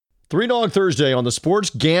Three Dog Thursday on the Sports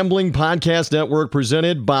Gambling Podcast Network,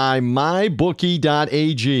 presented by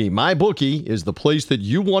MyBookie.ag. MyBookie is the place that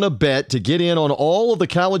you want to bet to get in on all of the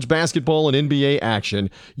college basketball and NBA action.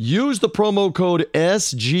 Use the promo code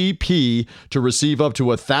SGP to receive up to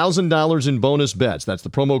 $1,000 in bonus bets. That's the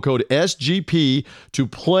promo code SGP to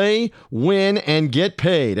play, win, and get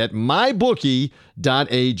paid at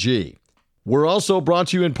MyBookie.ag. We're also brought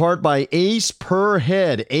to you in part by Ace Per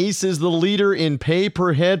Head. Ace is the leader in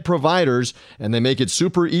pay-per-head providers, and they make it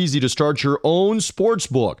super easy to start your own sports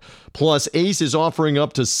book. Plus, Ace is offering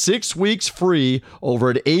up to 6 weeks free over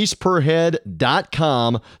at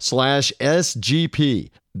aceperhead.com/SGP.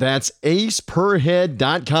 That's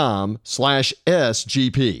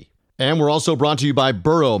aceperhead.com/SGP. And we're also brought to you by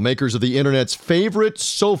Burrow, makers of the internet's favorite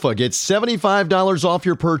sofa. Get $75 off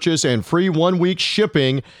your purchase and free 1-week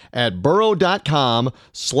shipping at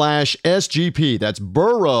burrow.com/SGP. That's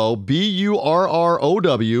Burrow,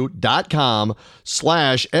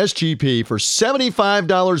 BURROW.com/SGP for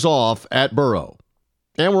 $75 off at Burrow.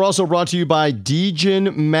 And we're also brought to you by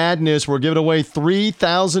Degen Madness. We're giving away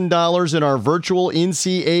 $3,000 in our virtual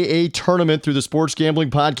NCAA tournament through the Sports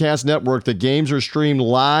Gambling Podcast Network. The games are streamed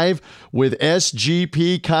live with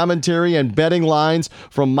SGP commentary and betting lines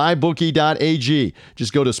from MyBookie.ag.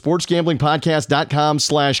 Just go to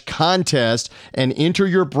sportsgamblingpodcast.com/contest and enter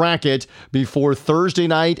your bracket before Thursday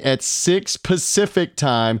night at 6 Pacific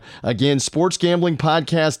time. Again,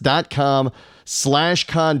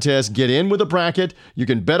 sportsgamblingpodcast.com/contest. Get in with a bracket. You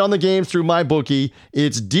can bet on the games through MyBookie.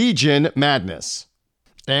 It's Degen Madness.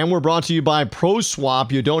 And we're brought to you by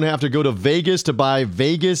ProSwap. You don't have to go to Vegas to buy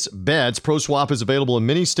Vegas bets. ProSwap is available in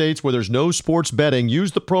many states where there's no sports betting.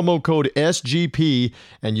 Use the promo code SGP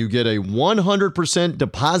and you get a 100%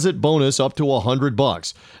 deposit bonus up to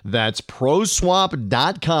 $100. That's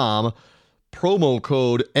ProSwap.com, promo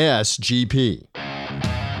code SGP.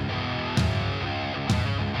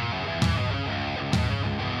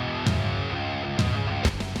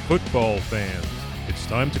 Football fans, it's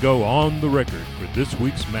time to go on the record for this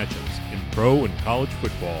week's matchups in pro and college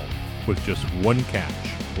football with just one catch.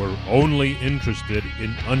 We're only interested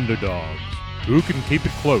in underdogs. Who can keep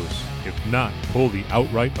it close, if not pull the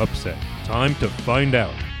outright upset? Time to find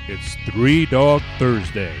out. It's Three Dog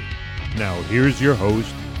Thursday. Now here's your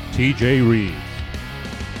host, TJ Reeves.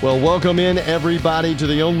 Well, welcome in, everybody, to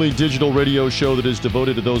the only digital radio show that is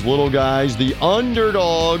devoted to those little guys, the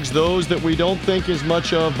underdogs, those that we don't think as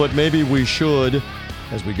much of, but maybe we should,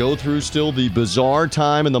 as we go through still the bizarre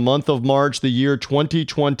time in the month of March, the year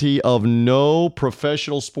 2020, of no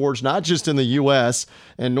professional sports, not just in the U.S.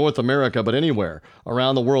 and North America, but anywhere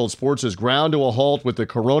around the world. Sports has ground to a halt with the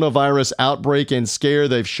coronavirus outbreak and scare.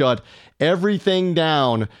 They've shut everything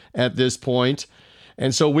down at this point.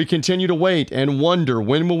 And so we continue to wait and wonder,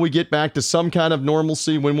 when will we get back to some kind of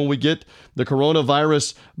normalcy? When will we get the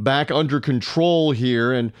coronavirus back under control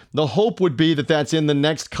here? And the hope would be that that's in the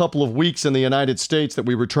next couple of weeks in the United States, that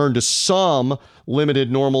we return to some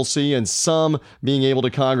limited normalcy and some being able to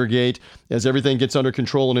congregate as everything gets under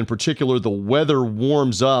control. And in particular, the weather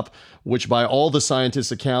warms up, which by all the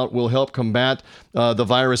scientists' account will help combat the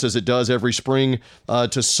virus as it does every spring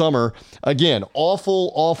to summer. Again,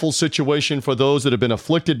 awful situation for those that have been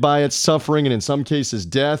afflicted by it, suffering, and in some cases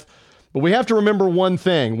death. But we have to remember one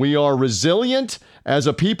thing. We are resilient as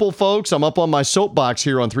a people, folks. I'm up on my soapbox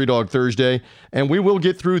here on Three Dog Thursday, and we will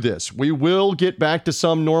get through this. We will get back to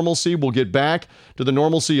some normalcy. We'll get back to the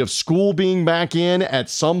normalcy of school being back in at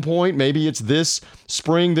some point. Maybe it's this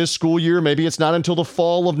spring, this school year. Maybe it's not until the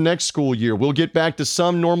fall of next school year. We'll get back to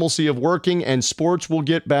some normalcy of working, and sports will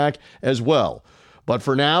get back as well. But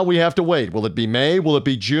for now, we have to wait. Will it be May? Will it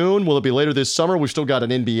be June? Will it be later this summer? We've still got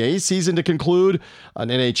an NBA season to conclude, an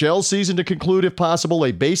NHL season to conclude if possible,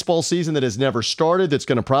 a baseball season that has never started that's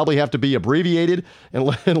going to probably have to be abbreviated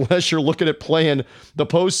unless you're looking at playing the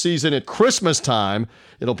postseason at Christmas time.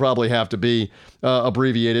 It'll probably have to be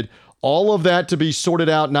abbreviated. All of that to be sorted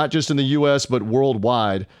out, not just in the U.S., but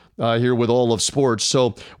worldwide. Here with all of sports.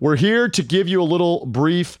 So we're here to give you a little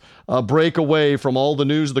brief break away from all the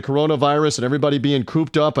news of the coronavirus and everybody being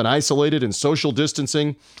cooped up and isolated and social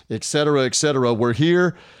distancing, et cetera, et cetera. We're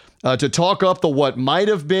here to talk up the what might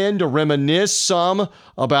have been, to reminisce some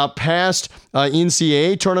about past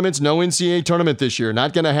NCAA tournaments. No NCAA tournament this year.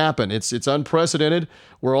 Not going to happen. It's unprecedented.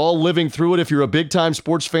 We're all living through it. If you're a big-time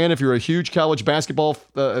sports fan, if you're a huge college basketball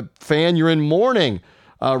fan, you're in mourning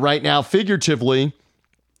right now, figuratively,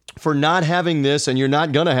 for not having this, and you're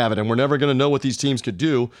not going to have it, and we're never going to know what these teams could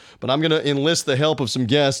do, but I'm going to enlist the help of some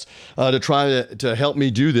guests to try to help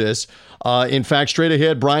me do this. In fact, straight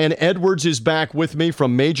ahead, Brian Edwards is back with me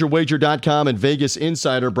from MajorWager.com and Vegas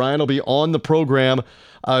Insider. Brian will be on the program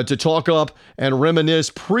to talk up and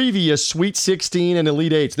reminisce previous Sweet 16 and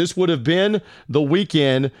Elite Eights. This would have been the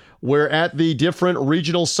weekend where at the different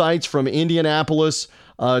regional sites from Indianapolis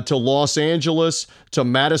to Los Angeles, to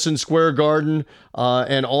Madison Square Garden,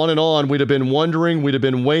 and on, we'd have been wondering, we'd have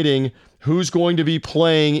been waiting, who's going to be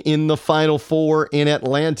playing in the Final Four in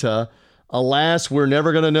Atlanta. Alas, we're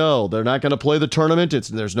never going to know. They're not going to play the tournament.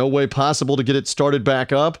 There's no way possible to get it started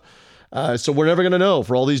back up. So we're never going to know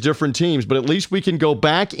for all these different teams, but at least we can go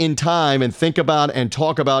back in time and think about and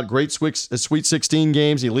talk about great Sweet 16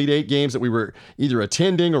 games, Elite 8 games that we were either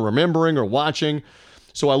attending or remembering or watching.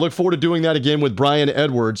 So I look forward to doing that again with Brian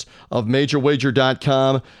Edwards of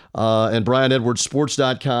MajorWager.com and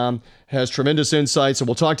BrianEdwardsSports.com. Has tremendous insights, and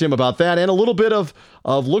we'll talk to him about that and a little bit of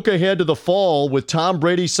look ahead to the fall with Tom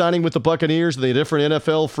Brady signing with the Buccaneers, the different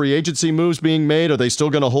NFL free agency moves being made. Are they still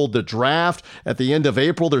going to hold the draft at the end of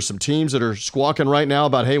April? There's some teams that are squawking right now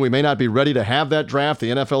about, hey, we may not be ready to have that draft. The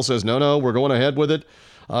NFL says, no, we're going ahead with it.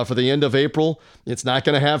 For the end of April. It's not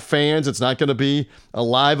going to have fans. It's not going to be a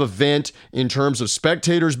live event in terms of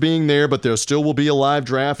spectators being there, but there still will be a live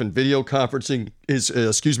draft, and video conferencing is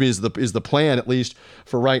the plan, at least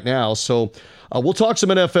for right now. So we'll talk some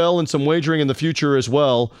NFL and some wagering in the future as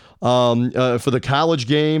well for the college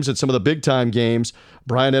games and some of the big-time games.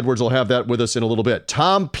 Brian Edwards will have that with us in a little bit.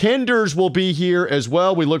 Tom Penders will be here as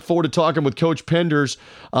well. We look forward to talking with Coach Penders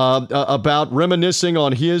about reminiscing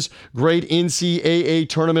on his great NCAA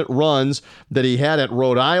tournament runs that he had at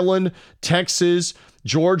Rhode Island, Texas,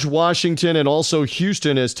 George Washington, and also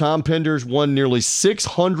Houston, as Tom Penders won nearly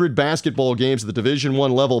 600 basketball games at the Division I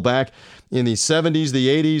level back in the 70s, the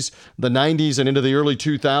 80s, the 90s, and into the early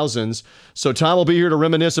 2000s. So Tom will be here to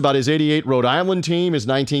reminisce about his 88 Rhode Island team, his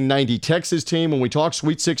 1990 Texas team. When we talk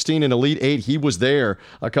Sweet 16 and Elite 8, he was there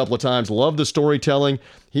a couple of times. Loved the storytelling.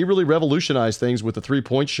 He really revolutionized things with the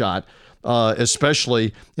three-point shot,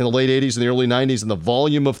 especially in the late 80s and the early 90s, and the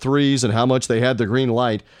volume of threes and how much they had the green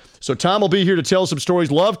light. So Tom will be here to tell some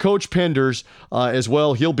stories. Love Coach Penders as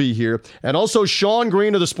well. He'll be here. And also Sean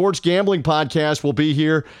Green of the Sports Gambling Podcast will be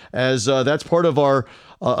here, as that's part of our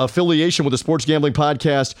affiliation with the Sports Gambling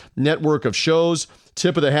Podcast network of shows.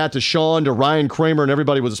 Tip of the hat to Sean, to Ryan Kramer, and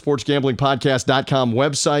everybody with the SportsGamblingPodcast.com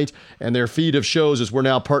website and their feed of shows, as we're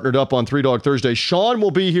now partnered up on Three Dog Thursday. Sean will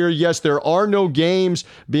be here. Yes, there are no games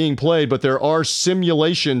being played, but there are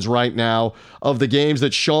simulations right now of the games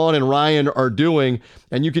that Sean and Ryan are doing,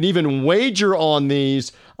 and you can even wager on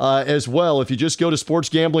these as well. If you just go to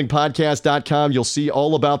SportsGamblingPodcast.com, you'll see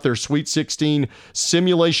all about their Sweet 16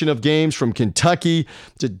 simulation of games from Kentucky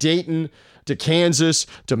to Dayton, to Kansas,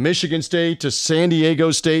 to Michigan State, to San Diego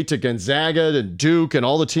State, to Gonzaga, to Duke, and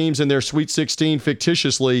all the teams in their Sweet 16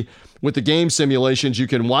 fictitiously with the game simulations. You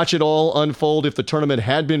can watch it all unfold if the tournament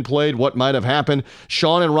had been played, what might have happened.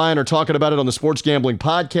 Sean and Ryan are talking about it on the Sports Gambling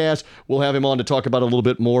Podcast. We'll have him on to talk about it a little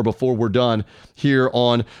bit more before we're done here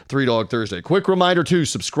on Three Dog Thursday. Quick reminder, too,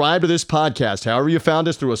 subscribe to this podcast. However you found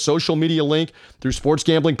us, through a social media link, through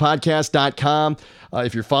SportsGamblingPodcast.com.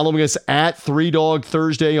 If you're following us at Three Dog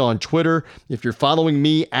Thursday on Twitter, if you're following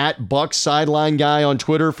me at Buck Sideline Guy on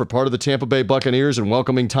Twitter for part of the Tampa Bay Buccaneers and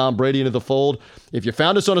welcoming Tom Brady into the fold, if you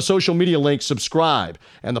found us on a social media link, subscribe,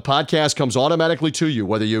 and the podcast comes automatically to you,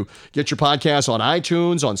 whether you get your podcasts on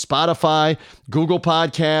iTunes, on Spotify, Google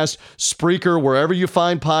Podcasts, Spreaker, wherever you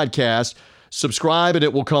find podcasts. Subscribe and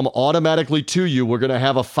it will come automatically to you. We're going to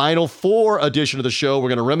have a Final Four edition of the show. We're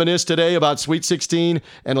going to reminisce today about Sweet 16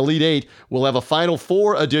 and Elite 8. We'll have a Final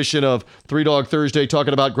Four edition of Three Dog Thursday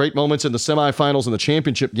talking about great moments in the semifinals and the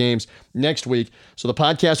championship games next week. So the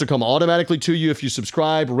podcast will come automatically to you if you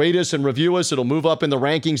subscribe, rate us, and review us. It'll move up in the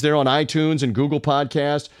rankings there on iTunes and Google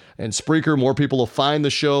Podcasts and Spreaker. More people will find the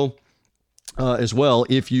show as well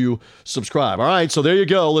if you subscribe. All right, so there you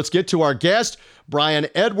go. Let's get to our guest. Brian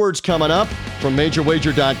Edwards coming up from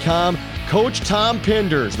MajorWager.com. Coach Tom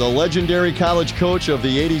Penders, the legendary college coach of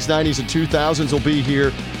the 80s, 90s, and 2000s, will be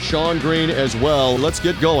here. Sean Green as well. Let's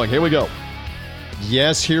get going. Here we go.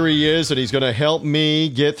 Yes, here he is, and he's going to help me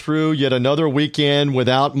get through yet another weekend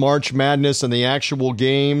without March Madness and the actual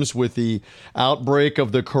games with the outbreak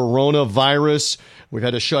of the coronavirus. We've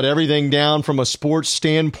had to shut everything down from a sports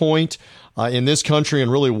standpoint in this country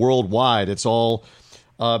and really worldwide. It's all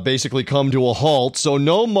basically come to a halt. So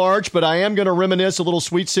no March, but I am going to reminisce a little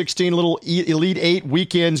Sweet 16, little Elite 8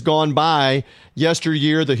 weekends gone by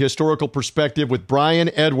yesteryear, the historical perspective with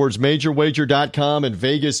Brian Edwards, MajorWager.com and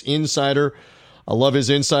Vegas Insider. I love his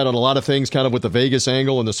insight on a lot of things kind of with the Vegas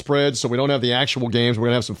angle and the spread, so we don't have the actual games. We're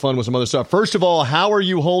going to have some fun with some other stuff. First of all, how are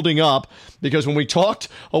you holding up? Because when we talked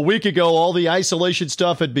a week ago, all the isolation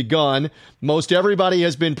stuff had begun. Most everybody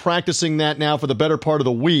has been practicing that now for the better part of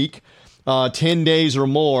the week, 10 days or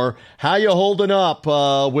more. How you holding up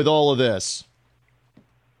with all of this?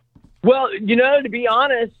 Well, to be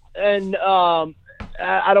honest, and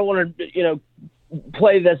I don't want to,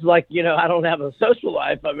 play this like, I don't have a social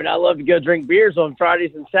life. I mean, I love to go drink beers on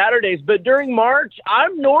Fridays and Saturdays, but during March,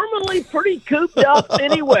 I'm normally pretty cooped up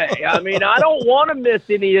anyway. I mean, I don't want to miss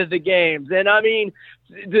any of the games. And I mean,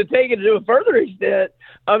 to take it to a further extent,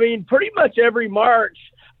 I mean, pretty much every March,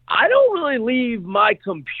 I don't really leave my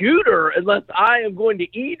computer unless I am going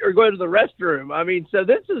to eat or go to the restroom. I mean, so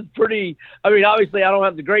this is pretty, obviously I don't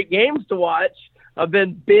have the great games to watch. I've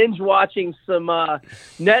been binge watching some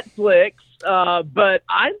Netflix, but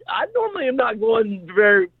I normally am not going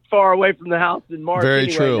very far away from the house in March. Very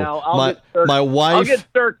anyway. true. Now, I'll get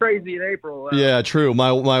stir crazy in April. Yeah, true.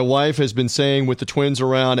 My wife has been saying with the twins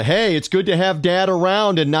around, hey, it's good to have Dad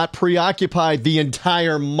around and not preoccupied the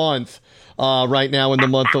entire month right now in the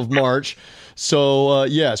month of March. So,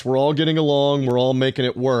 yes, we're all getting along. We're all making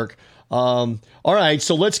it work. All right,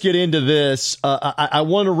 so let's get into this. I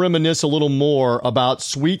want to reminisce a little more about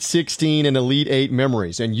Sweet 16 and Elite 8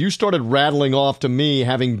 memories. And you started rattling off to me,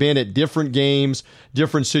 having been at different games,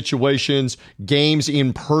 different situations, games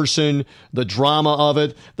in person, the drama of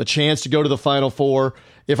it, the chance to go to the Final Four.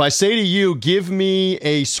 If I say to you, give me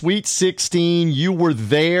a Sweet 16, you were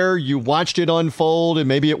there, you watched it unfold, and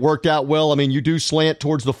maybe it worked out well. I mean, you do slant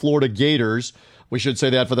towards the Florida Gators. We should say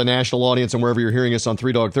that for the national audience and wherever you're hearing us on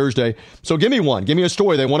Three Dog Thursday. So give me one. Give me a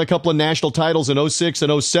story. They won a couple of national titles in 06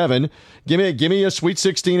 and 07. Give me a Sweet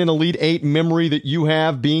 16 and Elite 8 memory that you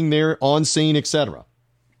have being there on scene, etc.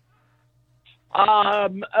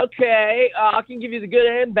 Okay. I can give you the good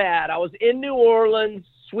and bad. I was in New Orleans,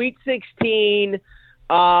 Sweet 16.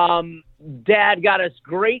 Dad got us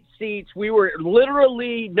great seats. We were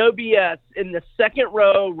literally, no BS, in the second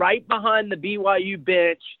row right behind the BYU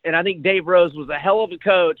bench. And I think Dave Rose was a hell of a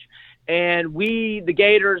coach. And the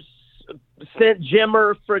Gators, sent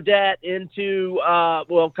Jimmer Fredette into,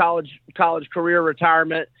 college career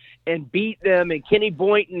retirement and beat them. And Kenny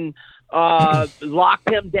Boynton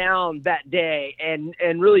locked him down that day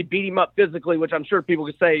and really beat him up physically, which I'm sure people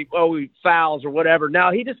could say, he fouls or whatever.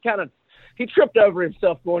 Now, he just he tripped over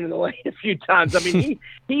himself going in the lane a few times. I mean,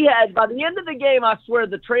 he had, by the end of the game, I swear,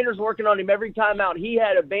 the trainer's working on him every time out. He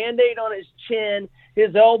had a Band-Aid on his chin.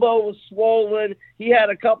 His elbow was swollen. He had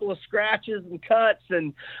a couple of scratches and cuts.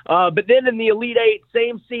 But then in the Elite 8,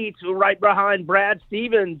 same seats, right behind Brad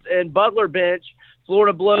Stevens and Butler bench,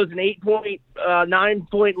 Florida blows an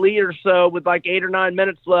 9-point lead or so with like 8 or 9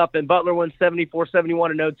 minutes left, and Butler wins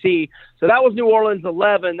 74-71 in OT. So that was New Orleans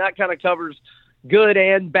 11. That kind of covers good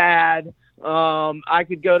and bad. I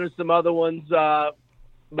could go to some other ones,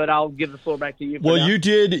 but I'll give the floor back to you. Well, you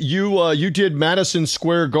did Madison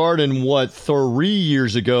Square Garden, 3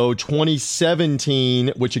 years ago,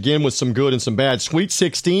 2017, which again was some good and some bad. Sweet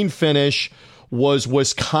 16 finish was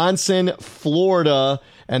Wisconsin, Florida,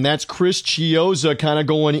 and that's Chris Chiozza kind of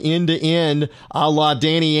going end to end, a la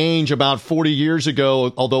Danny Ainge about 40 years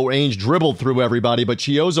ago, although Ainge dribbled through everybody, but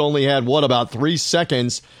Chiozza only had, about 3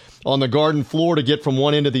 seconds on the Garden floor to get from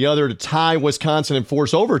one end to the other to tie Wisconsin and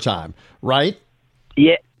force overtime, right?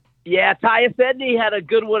 Yeah. Yeah, Tyus Edney had a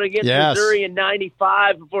good one against Missouri in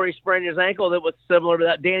 95 before he sprained his ankle that was similar to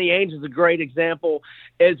that. Danny Ainge is a great example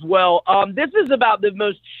as well. This is about the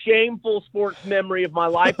most shameful sports memory of my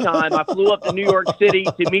lifetime. I flew up to New York City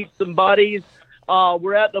to meet some buddies.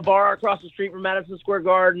 We're at the bar across the street from Madison Square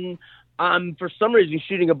Garden. I'm, for some reason,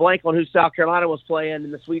 shooting a blank on who South Carolina was playing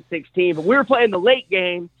in the Sweet 16. But we were playing the late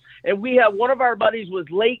game. And we had one of our buddies was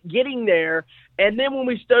late getting there. And then when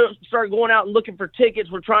we start going out and looking for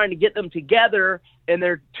tickets, we're trying to get them together, and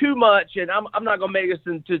they're too much. And I'm not going to make this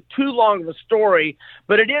into too long of a story,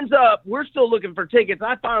 but it ends up we're still looking for tickets.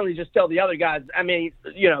 I finally just tell the other guys,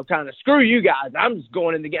 kind of screw you guys. I'm just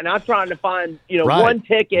going in the game. I'm trying to find, one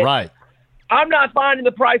ticket. Right. I'm not finding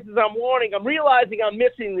the prices I'm wanting. I'm realizing I'm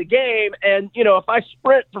missing the game. And, if I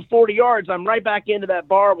sprint for 40 yards, I'm right back into that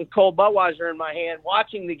bar with cold Budweiser in my hand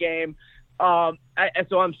watching the game. So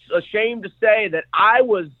I'm ashamed to say that I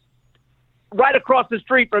was right across the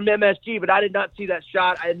street from MSG, but I did not see that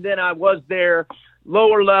shot. And then I was there,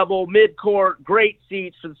 lower level, mid-court, great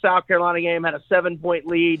seats for the South Carolina game, had a 7-point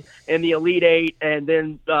lead in the Elite 8, and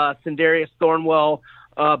then Sindarius Thornwell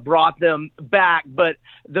brought them back. But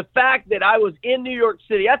the fact that I was in New York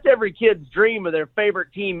City, that's every kid's dream of their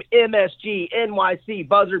favorite team, MSG, NYC,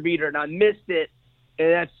 buzzer beater, and I missed it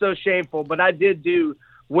and that's so shameful. But I did do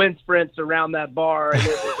wind sprints around that bar, and it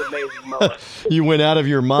was an amazing moment. You went out of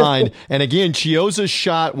your mind. And again, Chiozza's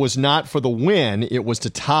shot was not for the win. It was to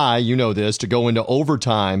tie, you know this, to go into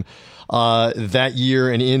overtime that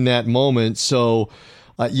year and in that moment. So,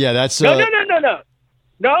 that's...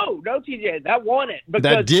 No, TJ, that won it.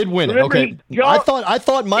 That did win it. Okay, I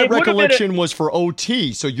thought my recollection was for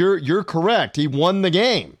OT. So you're correct. He won the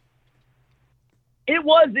game. It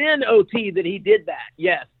was in OT that he did that,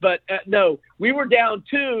 yes. But no, we were down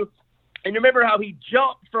 2, and you remember how he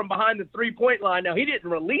jumped from behind the three-point line. Now, he didn't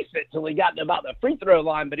release it till he got to about the free throw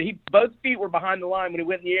line, but both feet were behind the line when he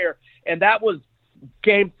went in the air, and that was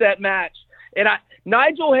game, set, match. And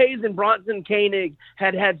Nigel Hayes and Bronson Koenig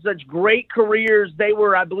had such great careers. They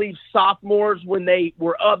were, I believe, sophomores when they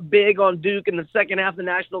were up big on Duke in the second half of the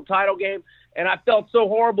national title game. And I felt so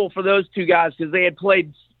horrible for those two guys because they had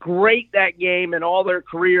played great that game in all their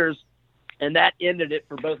careers, and that ended it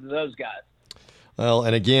for both of those guys. Well,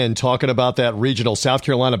 and again, talking about that regional, South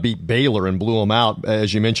Carolina beat Baylor and blew them out,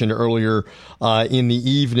 as you mentioned earlier in the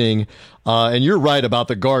evening. And you're right about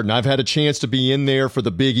the Garden. I've had a chance to be in there for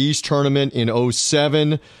the Big East tournament in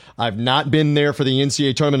 2007. I've not been there for the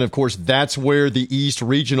NCAA tournament. Of course, that's where the East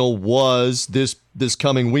Regional was this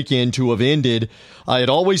coming weekend to have ended. It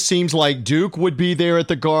always seems like Duke would be there at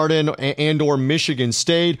the Garden and or Michigan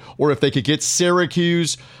State, or if they could get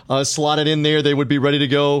Syracuse slotted in there, they would be ready to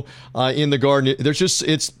go in the Garden.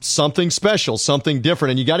 It's something special, something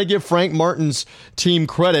different. And you got to give Frank Martin's team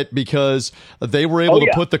credit because they were able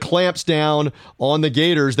to put the clamps down on the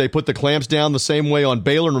Gators. They put the clamps down the same way on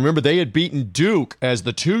Baylor. And remember, they had beaten Duke as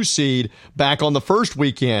the 2 seed back on the first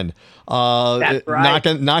weekend. That's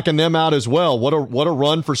right. Knocking them out as well. What a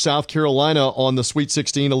run for South Carolina on the Sweet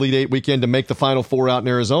 16 Elite 8 weekend to make the Final Four out in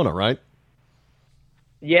Arizona, right?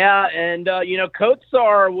 Yeah, and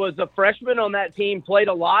Kotsar was a freshman on that team, played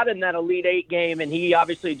a lot in that Elite 8 game, and he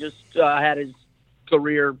obviously just had his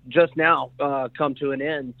career just now come to an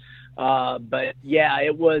end. But yeah,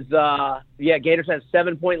 it was Gators had a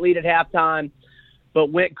 7-point lead at halftime. But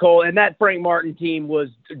went cold, and that Frank Martin team was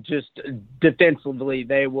just defensively,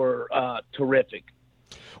 they were terrific.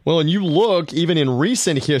 Well, and you look, even in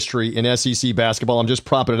recent history in SEC basketball, I'm just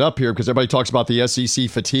propping it up here because everybody talks about the SEC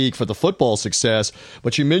fatigue for the football success,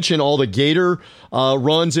 but you mentioned all the Gator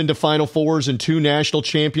runs into Final Fours and 2 national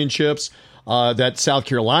championships. That South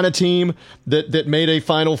Carolina team that made a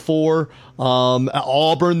Final Four.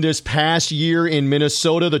 Auburn this past year in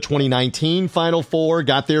Minnesota, the 2019 Final Four,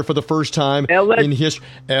 got there for the first time in history.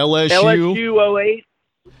 LSU 08.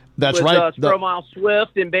 That's with, right. Stromile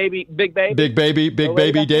Swift and Big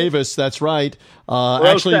Baby Davis. That's right.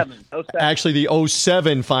 07. Actually, the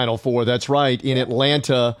 07 Final Four. That's right, in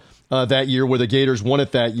Atlanta that year, where the Gators won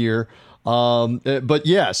it that year. But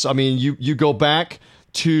yes, I mean, you go back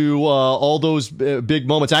to all those big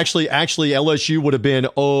moments. Actually, LSU would have been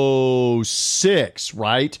 06,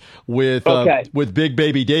 right? With Big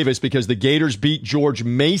Baby Davis, because the Gators beat George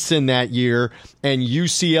Mason that year, and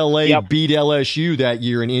UCLA beat LSU that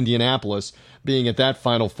year in Indianapolis, being at that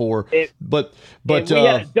Final Four. But we had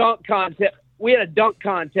a dunk contest. We had a dunk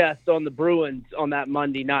contest on the Bruins on that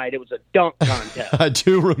Monday night. It was a dunk contest. I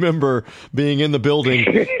do remember being in the building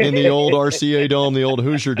in the old RCA Dome, the old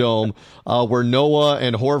Hoosier Dome, where Noah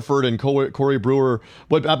and Horford and Corey Brewer.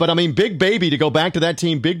 But I mean, Big Baby, to go back to that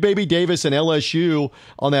team, Big Baby Davis and LSU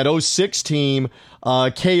on that 06 team,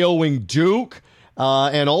 KOing Duke,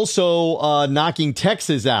 and also knocking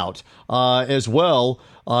Texas out as well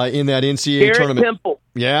in that NCAA tournament. Temple.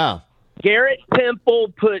 Yeah. Garrett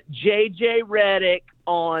Temple put J.J. Redick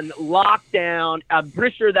on lockdown. I'm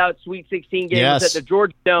pretty sure that Sweet 16 game was at the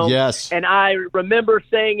Georgia Dome. Yes. And I remember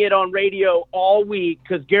saying it on radio all week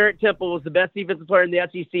because Garrett Temple was the best defensive player in the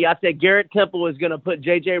SEC. I said Garrett Temple was going to put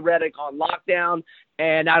J.J. Redick on lockdown,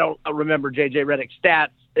 and I don't remember J.J. Redick's stats,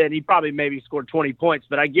 and he probably maybe scored 20 points,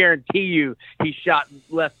 but I guarantee you he shot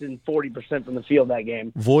less than 40% from the field that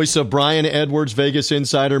game. Voice of Brian Edwards, Vegas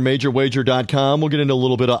Insider, MajorWager.com. We'll get into a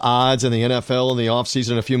little bit of odds in the NFL in the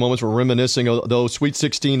offseason in a few moments. We're reminiscing, though Sweet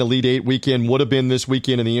 16 Elite 8 weekend would have been this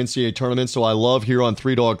weekend in the NCAA tournament, so I love here on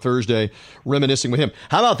Three Dog Thursday reminiscing with him.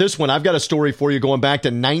 How about this one? I've got a story for you going back to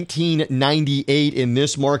 1998 in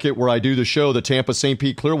this market where I do the show, the Tampa St.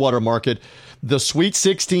 Pete Clearwater market. The Sweet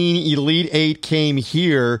 16 Elite 8 came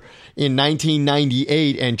here in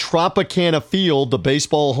 1998, and Tropicana Field, the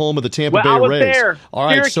baseball home of the Tampa Bay I was Rays. there. All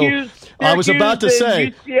right, Syracuse, I was about to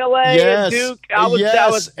say UCLA yes, and Duke. I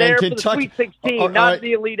was there and for the Sweet 16, not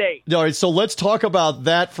the Elite 8. All right, so let's talk about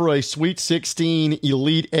that for a Sweet 16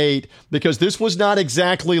 Elite 8, because this was not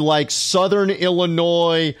exactly like Southern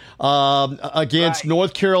Illinois against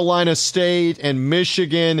North Carolina State and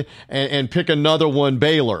Michigan and pick another one,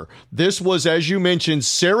 Baylor. This was, as you mentioned,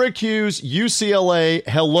 Syracuse, UCLA,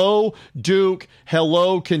 hello Duke,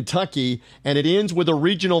 hello Kentucky, and it ends with a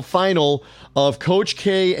regional final of Coach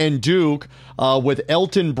K and Duke with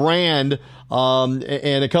Elton Brand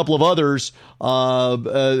and a couple of others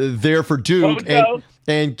there for Duke. Wojo.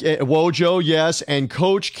 And Wojo, yes, and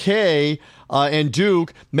Coach K and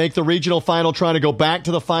Duke make the regional final, trying to go back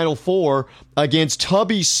to the Final Four against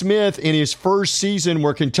Tubby Smith in his first season,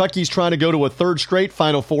 where Kentucky's trying to go to a third straight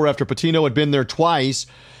Final Four after Pitino had been there twice.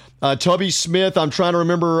 Tubby Smith, I'm trying to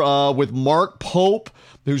remember, with Mark Pope,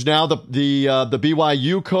 who's now the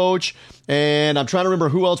BYU coach, and I'm trying to remember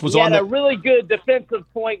who else was on that. A really good defensive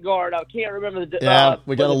point guard. I can't remember the.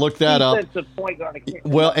 We got to look that up. Defensive point guard.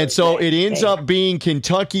 Well, and so it ends up being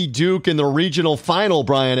Kentucky Duke in the regional final,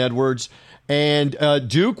 Brian Edwards. And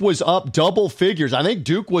Duke was up double figures. I think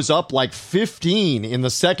Duke was up like 15 in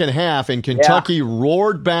the second half, and Kentucky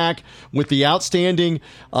roared back with the outstanding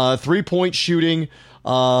three-point shooting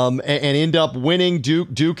and end up winning.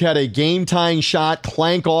 Duke had a game-tying shot,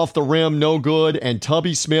 clank off the rim, no good. And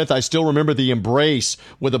Tubby Smith, I still remember the embrace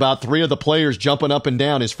with about three of the players jumping up and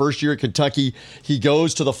down. His first year at Kentucky, he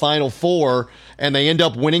goes to the Final Four, and they end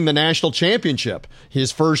up winning the national championship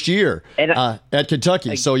his first year at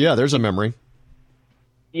Kentucky. So, yeah, there's a memory.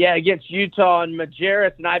 Yeah, against Utah and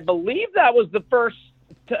Majerus, and I believe that was the first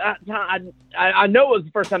time. I know it was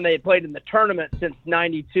the first time they had played in the tournament since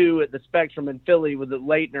 '92 at the Spectrum in Philly with the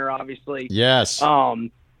Leitner, obviously. Yes.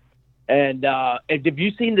 And have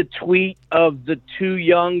you seen the tweet of the two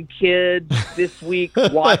young kids this week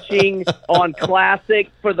watching on Classic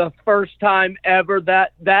for the first time ever?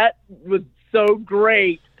 That was so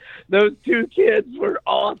great. Those two kids were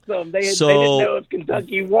awesome. They didn't know if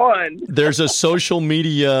Kentucky won. There's a social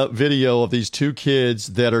media video of these two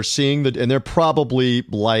kids that are seeing and they're probably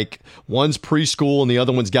like, one's preschool and the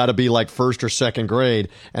other one's got to be like first or second grade.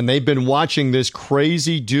 And they've been watching this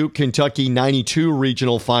crazy Duke Kentucky 92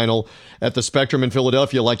 regional final at the Spectrum in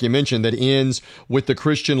Philadelphia, like you mentioned, that ends with the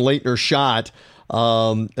Christian Laettner shot.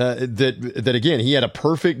 That again, he had a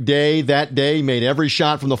perfect day that day, made every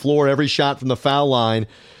shot from the floor, every shot from the foul line.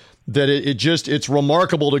 That it's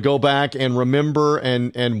remarkable to go back and remember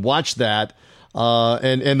and watch that.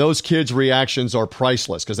 And those kids' reactions are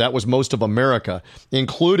priceless, because that was most of America,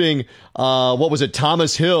 including,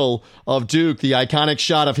 Thomas Hill of Duke, the iconic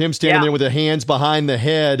shot of him standing there with the hands behind the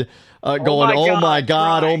head, going, oh my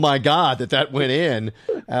God, that went in.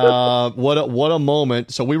 What a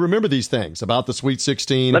moment. So we remember these things about the Sweet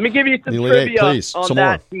 16. Let me give you some trivia on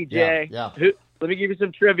that, more. TJ. Yeah. Let me give you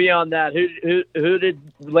some trivia on that. Who did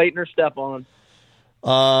Laettner step on?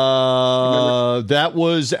 That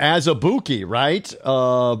was Azubuike, right?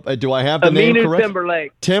 Do I have the name correct?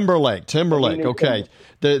 Timberlake. Okay.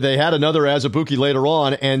 They had another Azubuike later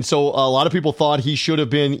on, and so a lot of people thought he should have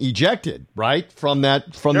been ejected, right, from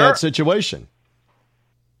that situation.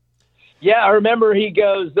 Yeah, I remember he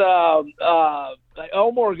goes,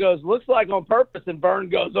 Omar goes, looks like on purpose, and Vern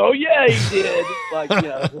goes, oh, yeah, he did.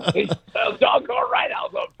 Doggone right, I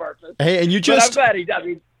was on purpose. Hey, and you just... But I'm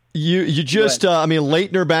glad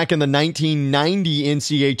Laettner back in the 1990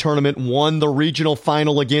 NCAA tournament won the regional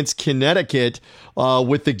final against Connecticut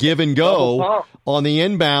with the give and go on the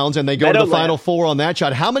inbounds, and they go to the Final Four on that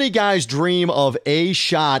shot. How many guys dream of a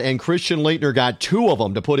shot, and Christian Laettner got two of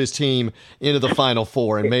them to put his team into the Final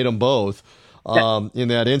Four and made them both in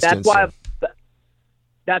that instance.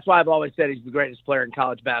 That's why I've always said he's the greatest player in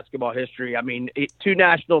college basketball history. I mean, 2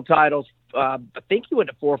 national titles. I think he went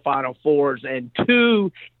to 4 Final Fours and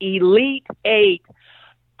 2 Elite 8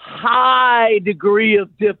 high degree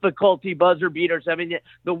of difficulty buzzer beaters. I mean,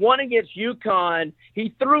 the one against UConn,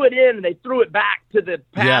 he threw it in and they threw it back to the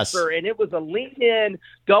passer, and it was a lean-in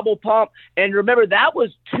double pump. And remember, that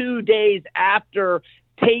was 2 days after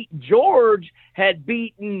Tate George had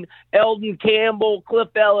beaten Eldon Campbell, Cliff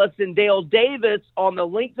Ellis, and Dale Davis on the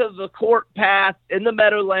length of the court pass in the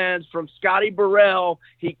Meadowlands from Scotty Burrell.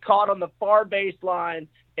 He caught on the far baseline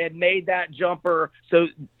and made that jumper. So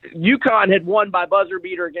UConn had won by buzzer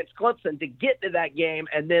beater against Clemson to get to that game,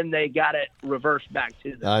 and then they got it reversed back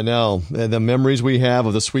to them. I know. And the memories we have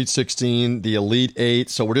of the Sweet 16, the Elite 8.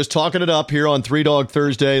 So we're just talking it up here on Three Dog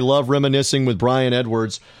Thursday. Love reminiscing with Brian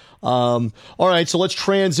Edwards All right, so let's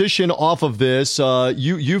transition off of this.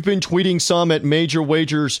 You've been tweeting some at Major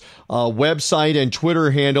Wagers website and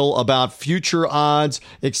Twitter handle about future odds,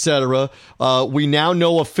 etc. We now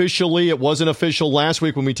know officially, it wasn't official last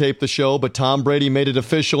week when we taped the show, but Tom Brady made it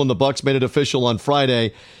official and the Bucs made it official on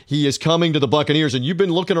Friday. He is coming to the Buccaneers, and you've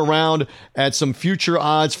been looking around at some future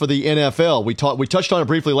odds for the NFL. We touched on it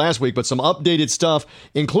briefly last week, but some updated stuff,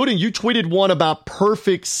 including you tweeted one about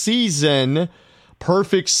perfect season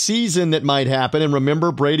that might happen. And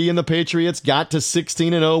remember, Brady and the Patriots got to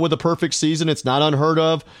 16-0 with a perfect season. It's not unheard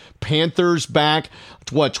of. Panthers back,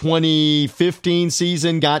 2015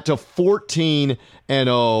 season got to 14-0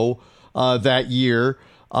 that year.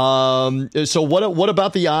 So what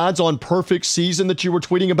about the odds on perfect season that you were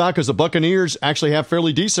tweeting about? Because the Buccaneers actually have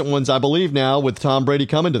fairly decent ones, I believe, now with Tom Brady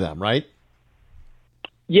coming to them, right?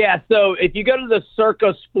 Yeah, so if you go to the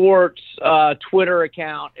Circa Sports Twitter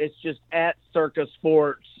account, it's just at Circa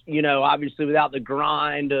Sports, obviously without the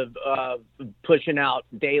grind of pushing out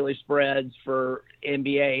daily spreads for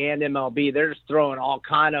NBA and MLB. They're just throwing all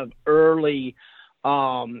kind of early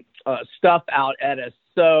stuff out at us.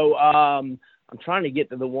 So I'm trying to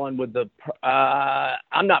get to the one with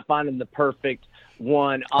I'm not finding the perfect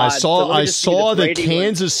one. I saw that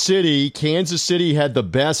Kansas City had the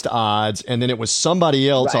best odds, and then it was somebody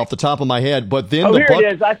else off the top of my head. But then here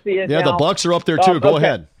it is. I see it. Yeah, now. The Bucs are up there too. Go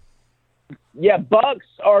ahead. Yeah, Bucs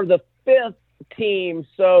are the 5th team,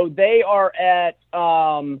 so they are at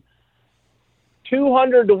 200-1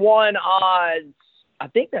 odds. I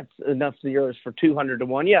think that's enough for yours for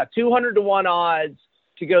 200-1. Yeah, 200-1 odds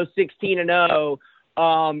to go 16-0.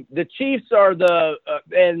 The Chiefs are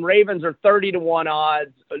and Ravens are 30-1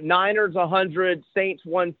 odds. Niners 100, Saints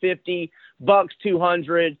 150, Bucs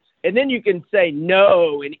 200, and then you can say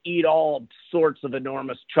no and eat all sorts of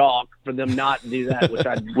enormous chalk for them not to do that, which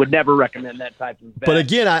I would never recommend that type of bet. But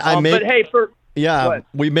again,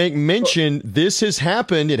 we make mention this has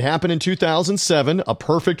happened. It happened in 2007, a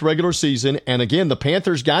perfect regular season, and again, the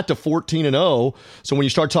Panthers got to 14-0. So when you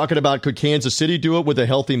start talking about could Kansas City do it with a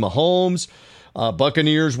healthy Mahomes?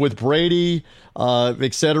 Buccaneers with Brady,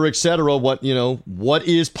 et cetera, what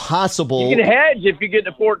is possible. You can hedge if you get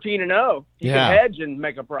to 14-0. You can hedge and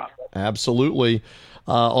make a profit. Absolutely.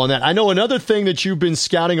 On that. I know another thing that you've been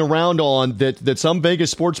scouting around on that some Vegas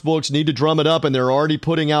sports books need to drum it up, and they're already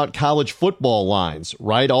putting out college football lines,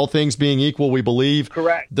 right? All things being equal, we believe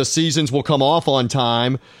correct. The seasons will come off on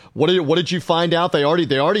time. What did you find out? They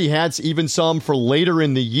already had even some for later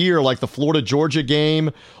in the year, like the Florida-Georgia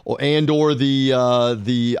game or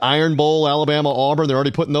the Iron Bowl, Alabama-Auburn. They're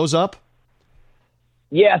already putting those up?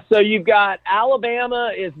 Yeah, so you've got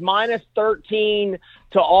Alabama is minus 13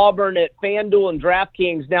 to Auburn at FanDuel and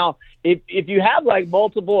DraftKings. Now, if you have like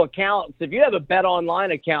multiple accounts, if you have a Bet Online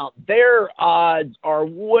account, their odds are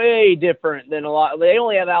way different than a lot. They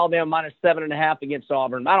only have Alabama minus 7.5 against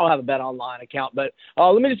Auburn. I don't have a Bet Online account, but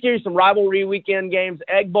let me just give you some rivalry weekend games.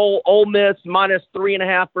 Egg Bowl, Ole Miss minus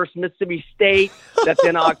 3.5 versus Mississippi State. That's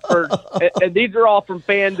in Oxford. And these are all from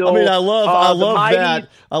FanDuel. I mean, I love that.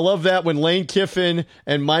 I love that when Lane Kiffin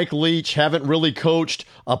and Mike Leach haven't really coached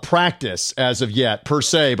a practice as of yet, per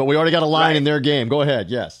se, but we already got a line in their game. Go ahead.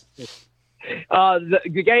 Yes.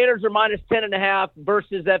 The Gators are minus 10.5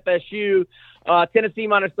 versus FSU. Tennessee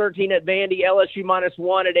minus 13 at Vandy. LSU minus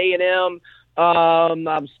 1 at A&M.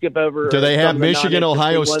 I'll skip over. Do they have Michigan,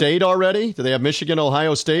 Ohio State already? Do they have Michigan,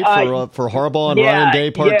 Ohio State for Harbaugh and Ryan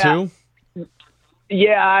Day part 2?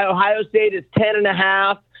 Yeah, Ohio State is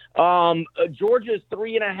 10.5. Georgia's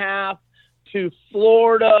 3.5 to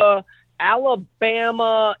Florida.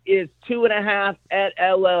 Alabama is 2.5 at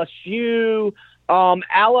LSU.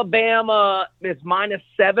 Alabama is minus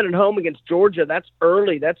 7 at home against Georgia. That's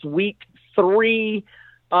early. That's week 3.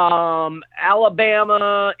 Alabama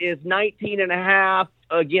is 19.5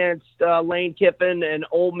 against Lane Kiffin and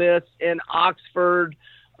Ole Miss in Oxford.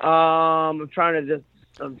 I'm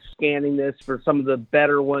scanning this for some of the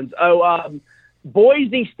better ones.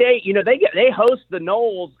 Boise State, they host the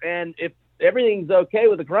Knowles, and if everything's okay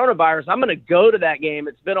with the coronavirus, I'm going to go to that game.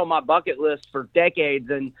 It's been on my bucket list for decades,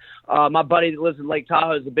 and my buddy that lives in Lake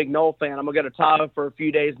Tahoe is a big Knoll fan. I'm going to go to Tahoe for a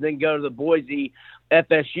few days and then go to the Boise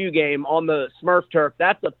FSU game on the Smurf turf.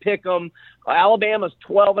 That's a pick 'em. Alabama's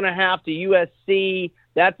 12.5 to USC.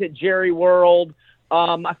 That's at Jerry World.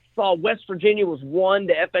 I saw West Virginia was 1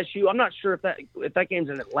 to FSU. I'm not sure if that game's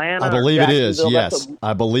in Atlanta. I believe it is. Yes,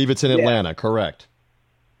 I believe it's in Atlanta. Correct.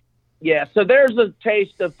 Yeah, so there's a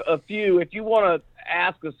taste of a few. If you want to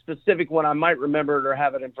ask a specific one, I might remember it or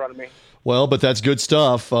have it in front of me. Well, but that's good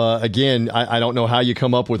stuff. Again, I don't know how you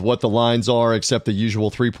come up with what the lines are except the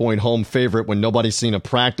usual 3-point home favorite when nobody's seen a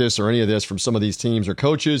practice or any of this from some of these teams or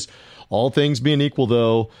coaches. All things being equal,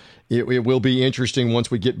 though, it will be interesting once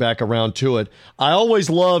we get back around to it. I always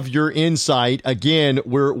love your insight. Again,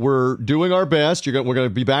 we're doing our best. We're going to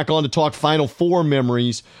be back on to talk Final Four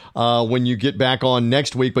memories when you get back on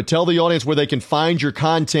next week. But tell the audience where they can find your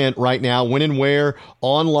content right now, when and where,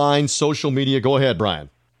 online, social media. Go ahead, Brian.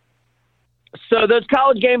 So those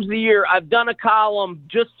college games of the year, I've done a column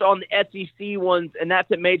just on the SEC ones, and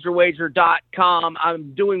that's at majorwager.com.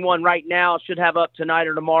 I'm doing one right now, should have up tonight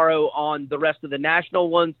or tomorrow on the rest of the national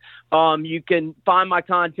ones. You can find my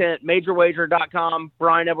content, majorwager.com,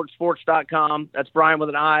 BrianEdwardsSports.com. That's Brian with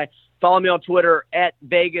an I. Follow me on Twitter at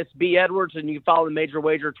VegasBEdwards, and you can follow the Major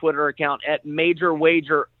Wager Twitter account at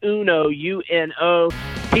MajorWagerUno, UNO.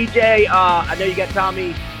 PJ, I know you got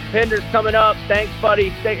Tommy Penders coming up. Thanks,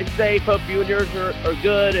 buddy. Stay safe. Hope you and yours are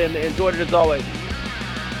good, and enjoyed it as always.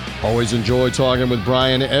 Always enjoy talking with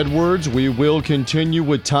Brian Edwards. We will continue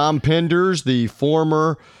with Tom Penders, the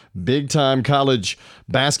former big-time college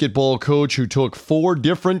basketball coach who took 4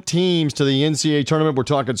 different teams to the NCAA tournament. We're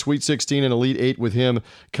talking Sweet 16 and Elite 8 with him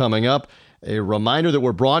coming up. A reminder that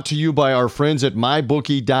we're brought to you by our friends at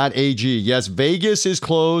MyBookie.ag. Yes, Vegas is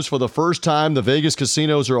closed for the first time. The Vegas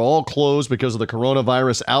casinos are all closed because of the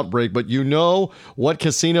coronavirus outbreak. But you know what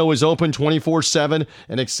casino is open 24/7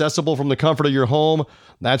 and accessible from the comfort of your home?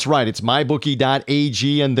 That's right. It's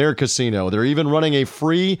MyBookie.ag and their casino. They're even running a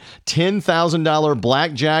free $10,000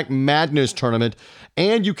 Blackjack Madness tournament.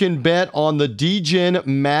 And you can bet on the DGen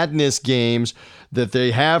Madness games that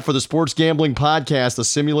they have for the Sports Gambling Podcast, the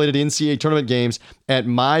simulated NCAA tournament games at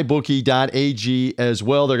MyBookie.ag as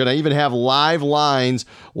well. They're going to even have live lines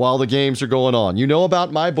while the games are going on. You know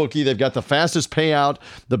about MyBookie. They've got the fastest payout,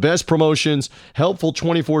 the best promotions, helpful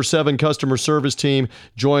 24/7 customer service team.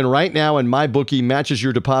 Join right now, and MyBookie matches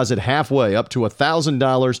your deposit halfway, up to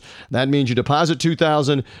 $1,000. That means you deposit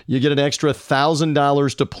 $2,000, you get an extra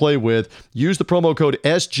 $1,000 to play with. Use the promo code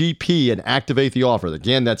SGP and activate the offer.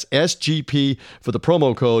 Again, that's SGP for the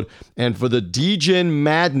promo code. And for the DGen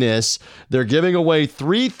Madness, they're giving away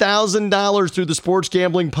 $3,000 through the Sports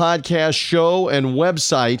Gambling Podcast show and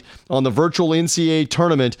website on the virtual NCAA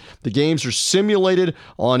tournament. The games are simulated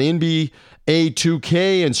on NBA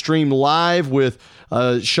 2K and streamed live with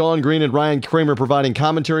Sean Green and Ryan Kramer providing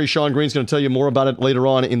commentary. Sean Green's going to tell you more about it later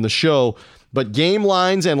on in the show. But game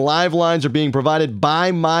lines and live lines are being provided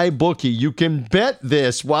by MyBookie. You can bet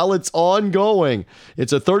this while it's ongoing.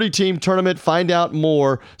 It's a 30-team tournament. Find out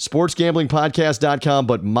more, sportsgamblingpodcast.com.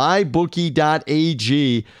 But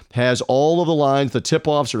MyBookie.ag has all of the lines. The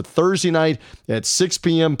tip-offs are Thursday night at 6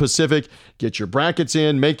 p.m. Pacific. Get your brackets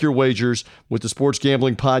in. Make your wagers with the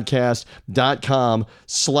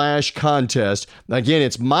sportsgamblingpodcast.com/contest. Again,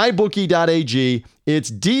 it's MyBookie.ag.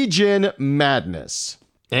 It's DGen Madness.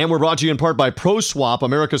 And we're brought to you in part by ProSwap,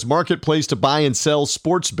 America's marketplace to buy and sell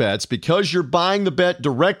sports bets. Because you're buying the bet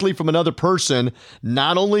directly from another person,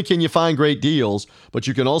 not only can you find great deals, but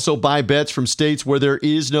you can also buy bets from states where there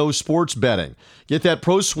is no sports betting. Get that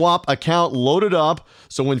ProSwap account loaded up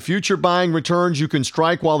so when future buying returns, you can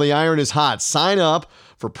strike while the iron is hot. Sign up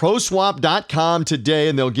for ProSwap.com today,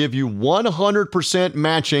 and they'll give you 100%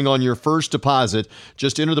 matching on your first deposit.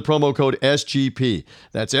 Just enter the promo code SGP.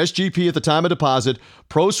 That's SGP at the time of deposit.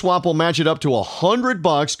 ProSwap will match it up to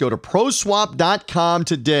 $100. Go to ProSwap.com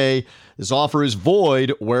today. This offer is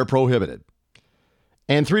void where prohibited.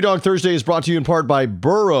 And Three Dog Thursday is brought to you in part by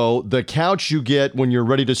Burrow, the couch you get when you're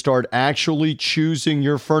ready to start actually choosing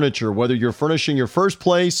your furniture. Whether you're furnishing your first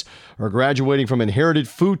place or graduating from inherited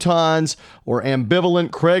futons or ambivalent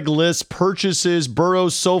Craigslist purchases, Burrow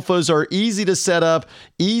sofas are easy to set up,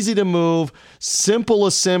 easy to move, simple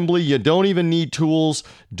assembly. You don't even need tools,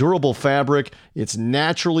 durable fabric. It's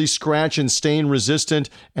naturally scratch and stain resistant,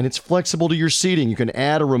 and it's flexible to your seating. You can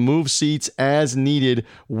add or remove seats as needed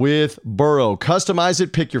with Burrow. Customize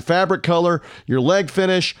it, pick your fabric color, your leg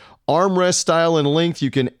finish, armrest style and length. You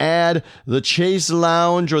can add the Chase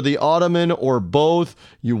Lounge or the Ottoman or both.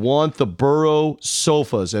 You want the Burrow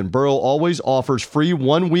sofas, and Burrow always offers free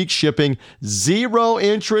 1-week shipping, 0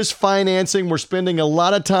 interest financing. We're spending a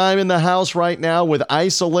lot of time in the house right now with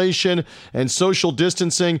isolation and social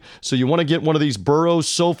distancing, so you want to get one of these Burrow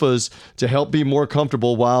sofas to help be more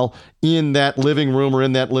comfortable while in that living room or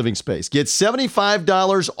in that living space. Get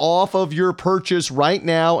 $75 off of your purchase right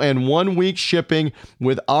now and 1 week shipping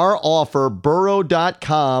with our offer,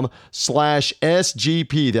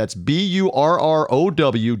 burrow.com/SGP. That's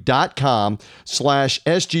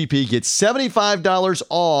BURROW.com/SGP. Get $75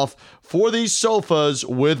 off for these sofas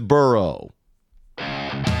with Burrow. The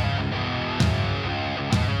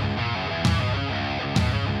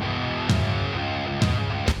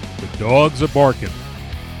dogs are barking.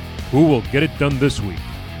 Who will get it done this week?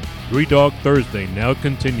 Three Dog Thursday now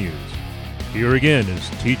continues. Here again is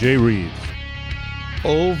TJ Reeves.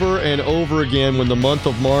 Over and over again, when the month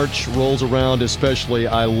of March rolls around especially,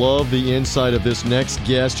 I love the insight of this next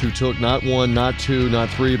guest who took not one, not two, not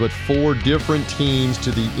three, but 4 different teams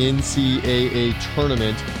to the NCAA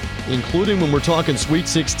tournament, including when we're talking Sweet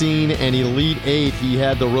 16 and Elite 8. He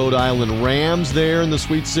had the Rhode Island Rams there in the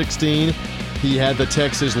Sweet 16. He had the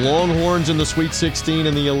Texas Longhorns in the Sweet 16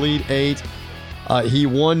 and the Elite 8. He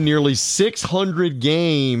won nearly 600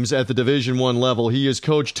 games at the Division I level. He is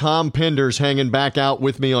Coach Tom Penders, hanging back out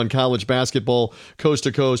with me on college basketball coast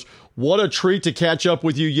to coast. What a treat to catch up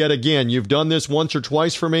with you yet again. You've done this once or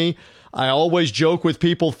twice for me. I always joke with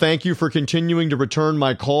people, thank you for continuing to return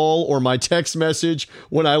my call or my text message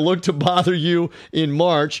when I look to bother you in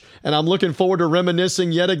March. And I'm looking forward to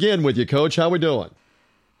reminiscing yet again with you, Coach. How we doing?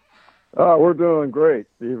 We're doing great,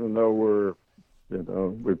 even though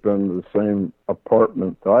we've been in the same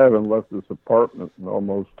apartment. I haven't left this apartment in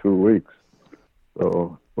almost 2 weeks.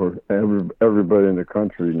 So everybody in the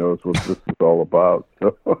country knows what this is all about.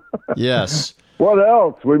 So. Yes. What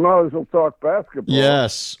else? We might as well talk basketball.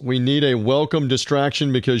 Yes, we need a welcome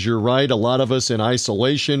distraction because you're right. A lot of us in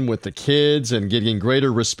isolation with the kids and getting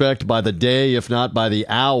greater respect by the day, if not by the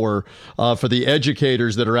hour, for the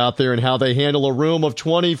educators that are out there and how they handle a room of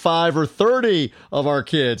 25 or 30 of our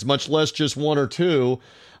kids, much less just 1 or 2.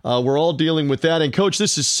 We're all dealing with that. And, Coach,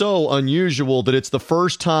 this is so unusual that it's the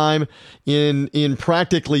first time in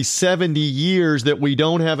practically 70 years that we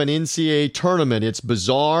don't have an NCAA tournament. It's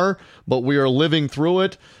bizarre, but we are living through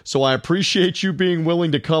it. So I appreciate you being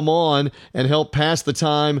willing to come on and help pass the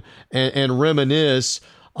time and reminisce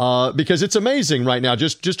because it's amazing right now.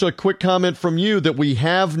 Just a quick comment from you that we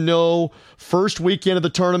have no first weekend of the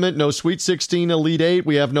tournament, no Sweet 16, Elite 8.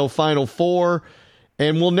 We have no Final Four.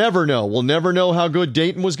 And we'll never know. We'll never know how good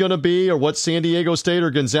Dayton was going to be or what San Diego State or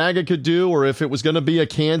Gonzaga could do or if it was going to be a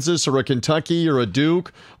Kansas or a Kentucky or a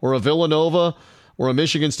Duke or a Villanova or a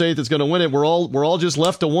Michigan State that's going to win it. We're all just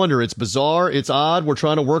left to wonder. It's bizarre. It's odd. We're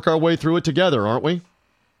trying to work our way through it together, aren't we?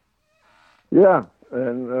 Yeah.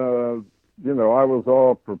 And, I was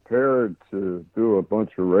all prepared to do a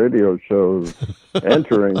bunch of radio shows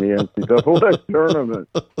entering the NCAA tournament.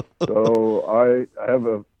 So I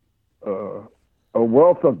have a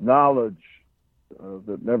wealth of knowledge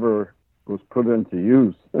that never was put into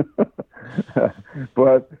use.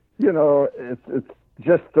 But, it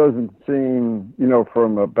just doesn't seem,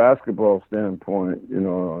 from a basketball standpoint,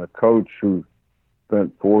 a coach who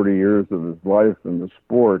spent 40 years of his life in the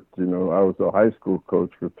sport. I was a high school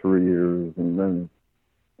coach for 3 years and then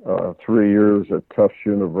 3 years at Tufts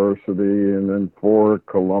University and then 4 at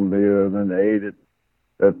Columbia and then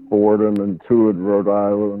 8 at Fordham and 2 at Rhode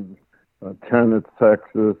Island. 10 at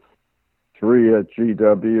Texas, 3 at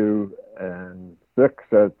GW, and 6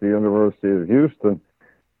 at the University of Houston.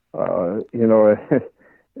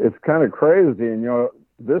 It's kind of crazy. And,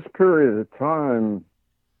 this period of time,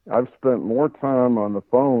 I've spent more time on the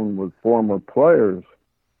phone with former players,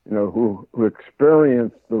 who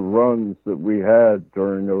experienced the runs that we had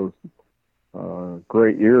during those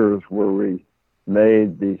great years where we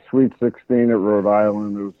made the Sweet 16 at Rhode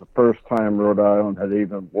Island. It was the first time Rhode Island had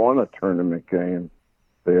even won a tournament game.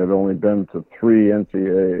 They had only been to 3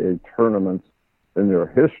 NCAA tournaments in their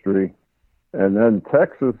history. And then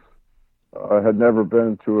Texas had never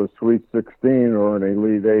been to a Sweet 16 or an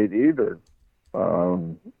Elite 8 either.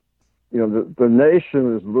 The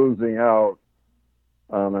nation is losing out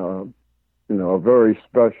on a very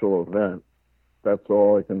special event. That's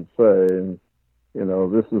all I can say. And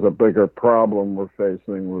this is a bigger problem we're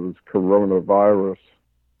facing with this coronavirus,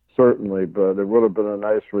 certainly, but it would have been a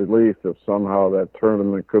nice relief if somehow that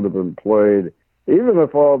tournament could have been played, even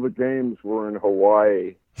if all the games were in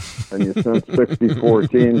Hawaii and you sent 64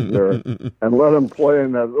 teams there and let them play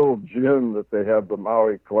in that little gym that they have the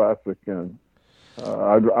Maui Classic in.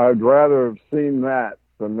 I'd rather have seen that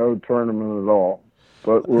than no tournament at all.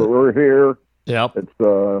 But we're here. Yep. It's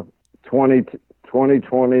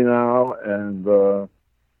 2020 now, and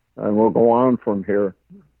we'll go on from here.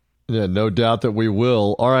 Yeah, no doubt that we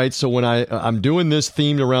will. All right, so when I'm doing this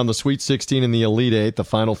themed around the Sweet 16 and the Elite Eight, the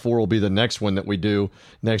Final Four will be the next one that we do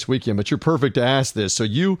next weekend. But you're perfect to ask this. So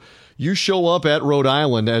you show up at Rhode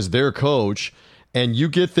Island as their coach, and you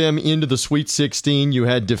get them into the Sweet 16. You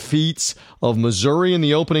had defeats of Missouri in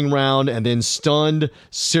the opening round and then stunned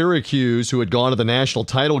Syracuse, who had gone to the national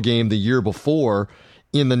title game the year before,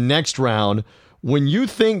 in the next round. When you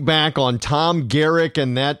think back on Tom Garrick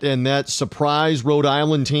and that surprise Rhode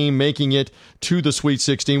Island team making it to the Sweet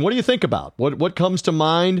 16, what do you think about? What comes to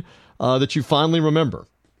mind that you fondly remember?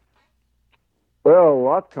 Well, a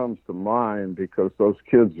lot comes to mind because those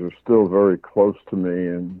kids are still very close to me,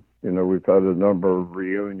 and we've had a number of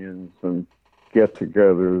reunions and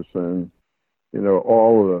get-togethers, and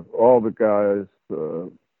all the guys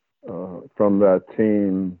from that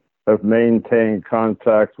team have maintained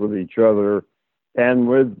contact with each other and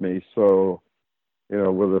with me. So,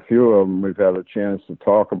 with a few of them, we've had a chance to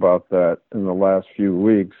talk about that in the last few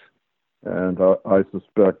weeks. And I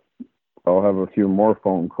suspect I'll have a few more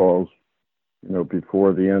phone calls,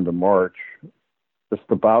 before the end of March, just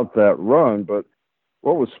about that run. But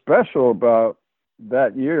what was special about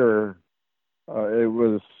that year, it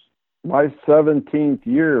was my 17th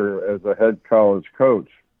year as a head college coach.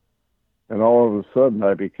 And all of a sudden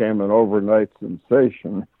I became an overnight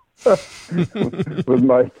sensation. with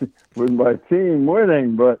my team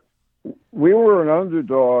winning, but we were an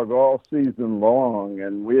underdog all season long,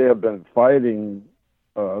 and we have been fighting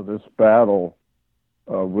this battle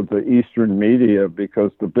with the Eastern media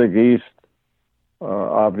because the Big East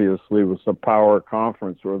obviously was a power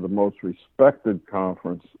conference, or the most respected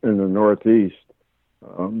conference in the Northeast.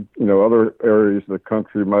 Other areas of the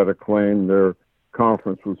country might have claimed their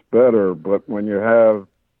conference was better, but when you have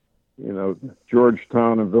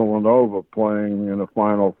Georgetown and Villanova playing in a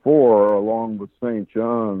Final Four along with St.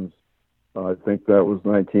 John's. I think that was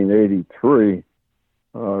 1983,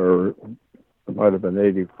 or it might have been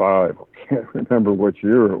 85. I can't remember which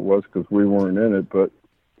year it was because we weren't in it, but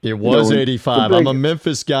it was 85. I'm a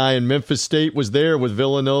Memphis guy, and Memphis State was there with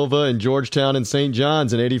Villanova and Georgetown and St.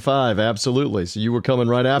 John's in 85. Absolutely. So you were coming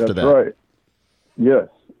right after that. That's right. Yes.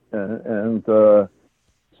 And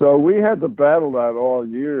so we had to battle that all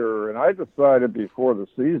year, and I decided before the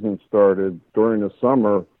season started during the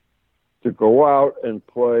summer to go out and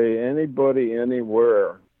play anybody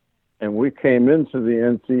anywhere. And we came into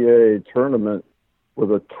the NCAA tournament with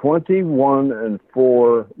a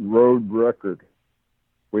 21-4 road record.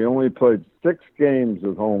 We only played 6 games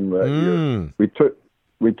at home that year.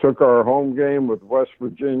 We took our home game with West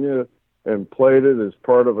Virginia and played it as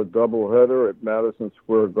part of a doubleheader at Madison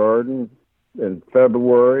Square Garden in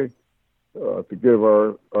February to give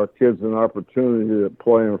our kids an opportunity to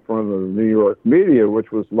play in front of the New York media,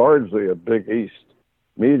 which was largely a Big East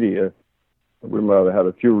media. We might have had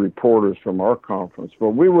a few reporters from our conference, but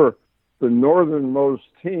we were the northernmost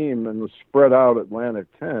team in the spread out Atlantic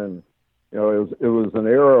 10. It was an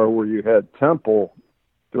era where you had Temple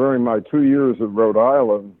during my 2 years at Rhode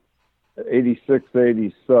Island, 86,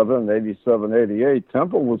 87, 87, 88.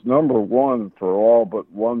 Temple was number one for all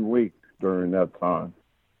but 1 week during that time.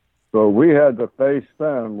 So we had to face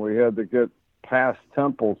them. We had to get past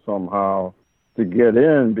Temple somehow to get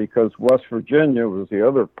in because West Virginia was the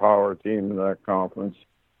other power team in that conference.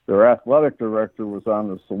 Their athletic director was on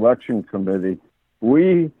the selection committee.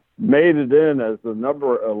 We made it in as the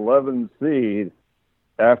number 11 seed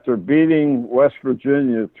after beating West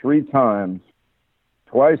Virginia 3 times,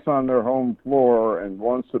 twice on their home floor and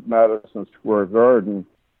once at Madison Square Garden.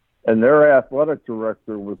 And their athletic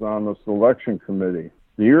director was on the selection committee.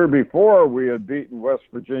 The year before, we had beaten West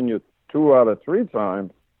Virginia 2 out of 3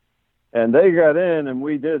 times, and they got in and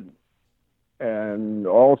we didn't. And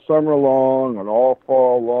all summer long and all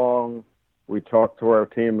fall long, we talked to our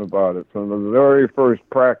team about it. From the very first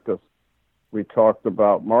practice, we talked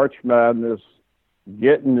about March Madness,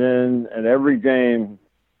 getting in, and every game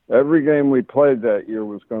we played that year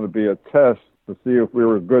was going to be a test to see if we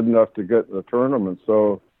were good enough to get in the tournament.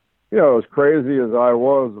 So, as crazy as I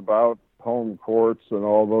was about home courts and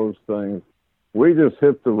all those things, we just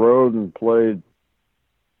hit the road and played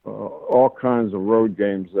all kinds of road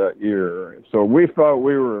games that year. So we thought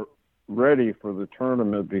we were ready for the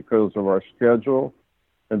tournament because of our schedule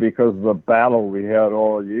and because of the battle we had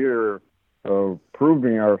all year of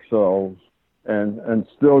proving ourselves and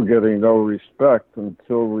still getting no respect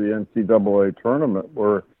until the NCAA tournament,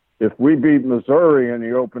 where if we beat Missouri in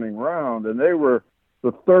the opening round, and they were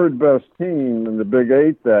the 3rd best team in the Big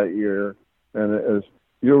 8 that year, and as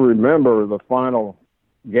you'll remember, the final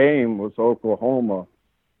game was Oklahoma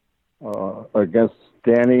against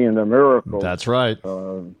Danny and the Miracle. That's right.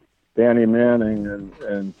 Danny Manning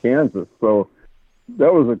and Kansas. So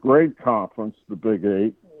that was a great conference, the Big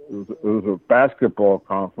Eight. It was a basketball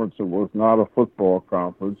conference. It was not a football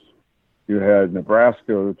conference. You had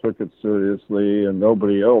Nebraska who took it seriously and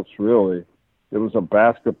nobody else really. It was a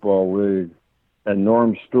basketball league. And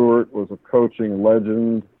Norm Stewart was a coaching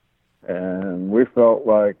legend. And we felt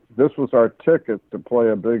like this was our ticket to play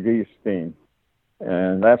a Big East team.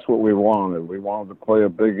 And that's what we wanted. We wanted to play a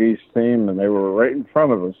Big East team, and they were right in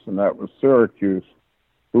front of us, and that was Syracuse,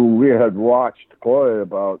 who we had watched play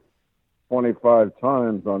about 25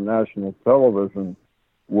 times on national television,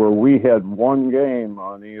 where we had one game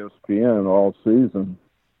on ESPN all season,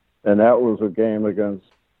 and that was a game against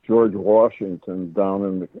George Washington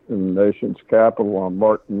down in the nation's capital on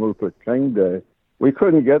Martin Luther King Day. We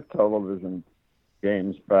couldn't get television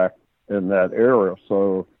games back in that era,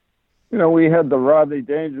 so we had the Rodney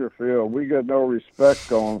Dangerfield. We got no respect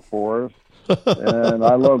going for us, and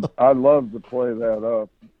I love to play that up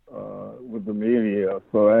with the media.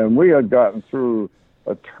 So, and we had gotten through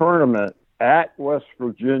a tournament at West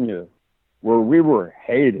Virginia where we were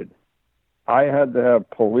hated. I had to have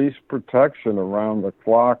police protection around the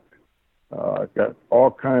clock. Got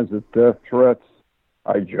all kinds of death threats.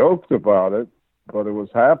 I joked about it, but it was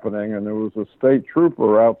happening, and there was a state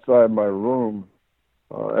trooper outside my room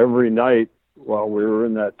every night while we were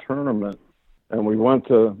in that tournament. And we went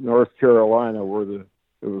to North Carolina where it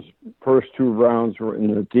was first two rounds were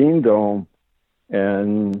in the Dean Dome.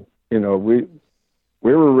 And,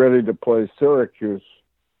 we were ready to play Syracuse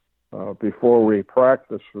before we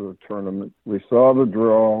practiced for the tournament. We saw the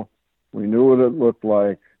draw. We knew what it looked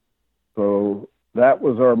like. So that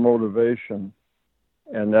was our motivation.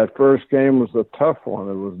 And that first game was a tough one.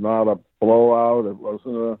 It was not a blowout. It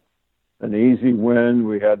wasn't an easy win.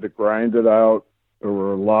 We had to grind it out. There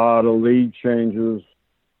were a lot of lead changes,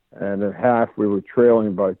 and at half we were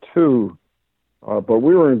trailing by 2. But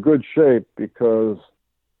we were in good shape because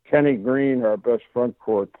Kenny Green, our best front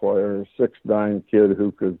court player, a 6'9" kid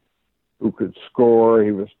who could score.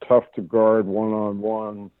 He was tough to guard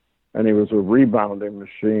one-on-one, and he was a rebounding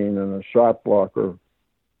machine and a shot blocker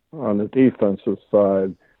on the defensive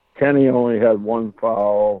side. Kenny only had 1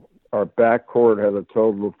 foul. Our backcourt had a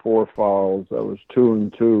total of 4 fouls. That was 2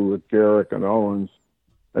 and 2 with Garrick and Owens.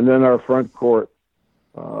 And then our front court,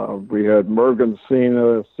 we had Mergen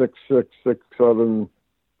Cena, 6'6", 6'7"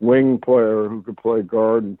 wing player who could play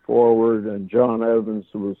guard and forward, and John Evans,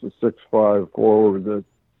 who was a 6'5" forward that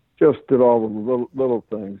just did all the little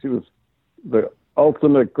things. He was the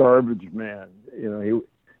ultimate garbage man.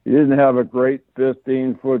 He didn't have a great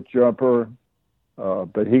 15-foot jumper.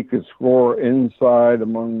 But he could score inside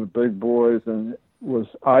among the big boys and was,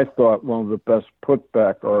 I thought, one of the best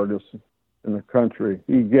putback artists in the country.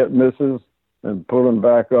 He'd get misses and put them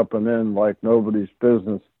back up and in like nobody's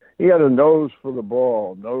business. He had a nose for the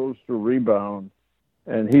ball, nose to rebound,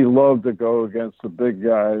 and he loved to go against the big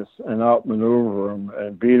guys and outmaneuver them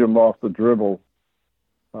and beat them off the dribble.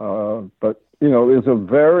 But, it was a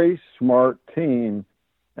very smart team,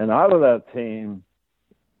 and out of that team,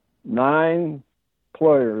 9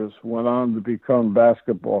 players went on to become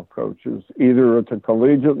basketball coaches, either at the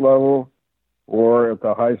collegiate level or at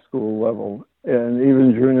the high school level, and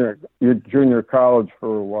even junior college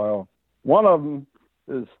for a while. One of them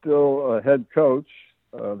is still a head coach.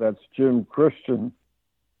 That's Jim Christian,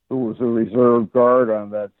 who was a reserve guard on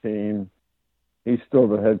that team. He's still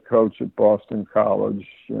the head coach at Boston College.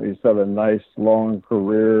 He's had a nice, long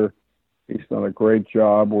career. He's done a great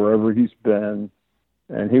job wherever he's been.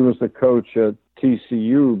 And he was the coach at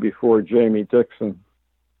TCU before Jamie Dixon.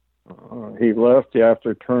 He left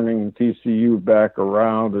after turning TCU back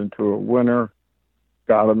around into a winner,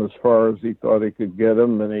 got him as far as he thought he could get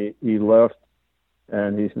him, and he left,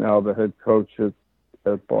 and he's now the head coach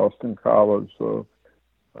at Boston College. So,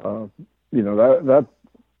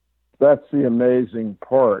 that's the amazing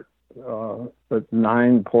part, that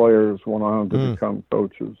 9 players went on to become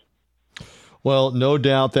coaches. Well, no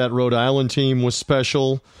doubt that Rhode Island team was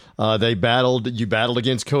special. You battled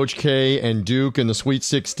against Coach K and Duke in the Sweet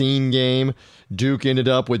 16 game. Duke ended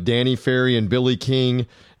up with Danny Ferry and Billy King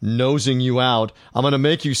nosing you out. I'm going to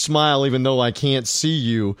make you smile even though I can't see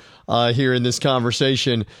you here in this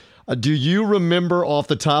conversation. Do you remember off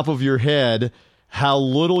the top of your head how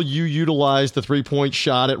little you utilized the three-point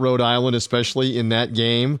shot at Rhode Island, especially in that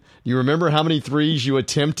game? You remember how many threes you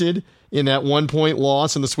attempted in that 1-point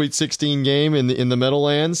loss in the Sweet 16 game in the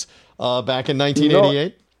Meadowlands back in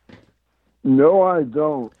 1988? No, I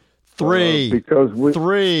don't. Three. Because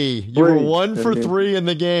three. You were 1 for 3 in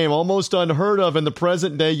the game. Almost unheard of in the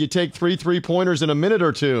present day. You take 3 3-pointers in a minute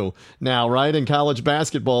or two now, right, in college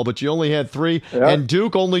basketball, but you only had 3. Yep. And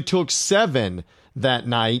Duke only took 7 that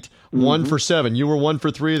night, 1 for 7. You were 1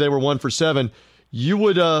 for 3. They were 1 for 7. You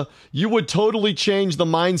would totally change the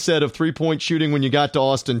mindset of 3-point shooting when you got to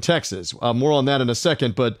Austin, Texas. More on that in a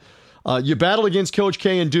second, but you battled against Coach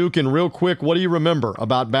K and Duke, and real quick, what do you remember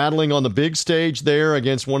about battling on the big stage there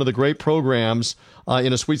against one of the great programs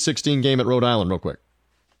in a Sweet 16 game at Rhode Island, real quick?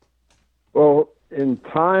 Well, in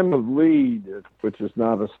time of lead, which is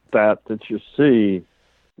not a stat that you see,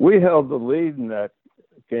 we held the lead in that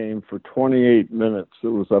game for 28 minutes. It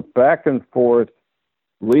was a back and forth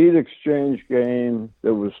lead exchange game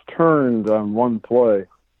that was turned on one play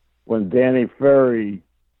when Danny Ferry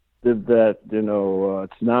did that.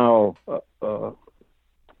 It's now what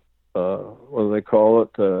do they call it?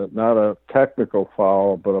 Not a technical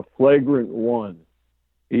foul, but a flagrant one.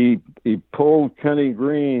 He pulled Kenny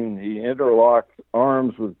Green. He interlocked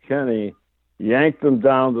arms with Kenny, yanked him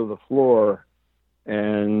down to the floor,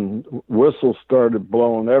 and whistles started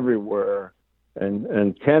blowing everywhere.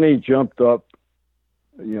 And Kenny jumped up,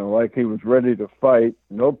 like he was ready to fight.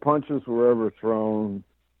 No punches were ever thrown.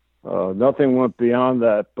 Nothing went beyond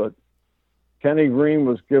that, but Kenny Green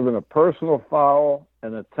was given a personal foul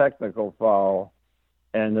and a technical foul.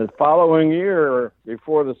 And the following year,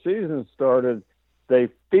 before the season started, they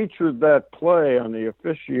featured that play on the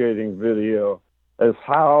officiating video as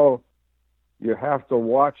how you have to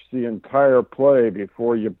watch the entire play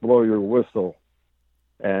before you blow your whistle.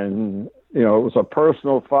 And, it was a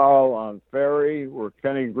personal foul on Ferry where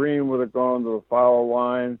Kenny Green would have gone to the foul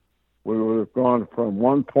line. We would have gone from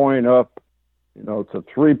 1 point up, to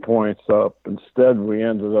 3 points up. Instead, we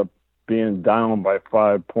ended up being down by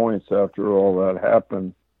 5 points after all that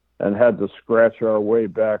happened and had to scratch our way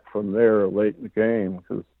back from there late in the game,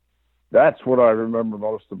 because that's what I remember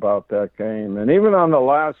most about that game. And even on the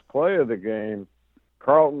last play of the game,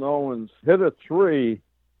 Carlton Owens hit a 3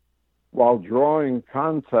 while drawing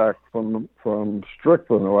contact from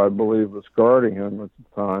Strickland, who I believe was guarding him at the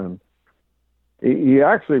time. He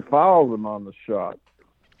actually fouled him on the shot.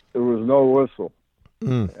 There was no whistle.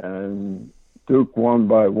 And Duke won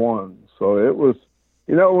by 1. So it was,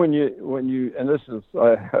 when you, and this is,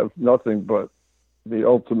 I have nothing but the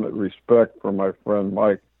ultimate respect for my friend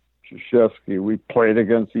Mike Krzyzewski. We played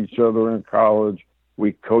against each other in college.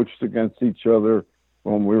 We coached against each other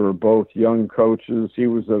when we were both young coaches. He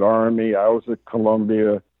was at Army, I was at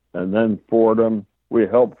Columbia, and then Fordham. We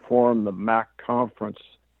helped form the MAC conference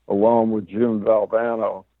along with Jim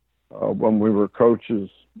Valvano when we were coaches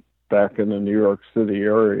back in the New York City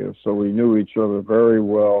area. So we knew each other very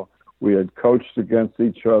well. We had coached against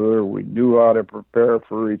each other. We knew how to prepare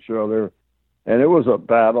for each other. And it was a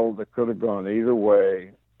battle that could have gone either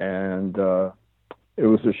way. And it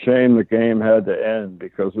was a shame the game had to end,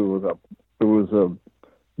 because it was a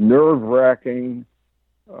nerve-wracking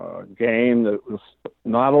game that was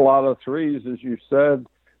not a lot of threes, as you said.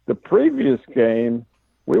 The previous game,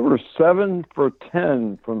 we were 7 for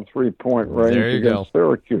 10 from 3-point range against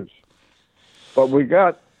Syracuse. But we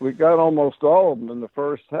got almost all of them in the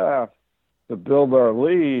first half to build our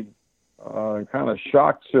lead and kind of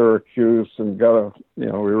shocked Syracuse, and we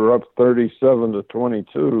were up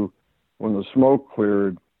 37-22 when the smoke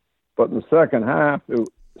cleared. But in the second half,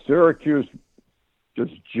 Syracuse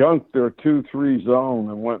just junked their 2-3 zone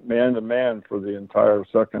and went man-to-man for the entire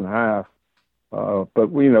second half.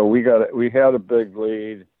 But we had a big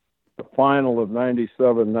lead. The final of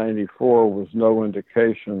 97-94 was no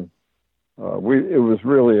indication. It was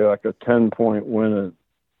really like a 10-point win.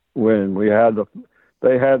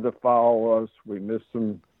 They had to foul us. We missed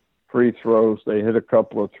some free throws. They hit a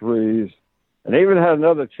couple of threes, and even had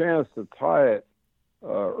another chance to tie it.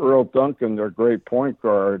 Earl Duncan, their great point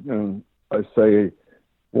guard, and I say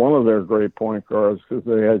one of their great point guards because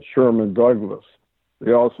they had Sherman Douglas.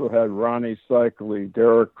 They also had Ronnie Cycli,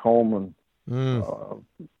 Derek Coleman, a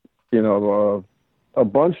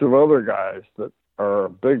bunch of other guys that are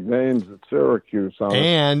big names at Syracuse.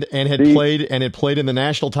 And had played in the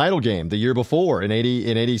national title game the year before in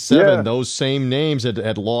 87. Yeah. Those same names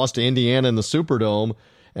had lost to Indiana in the Superdome,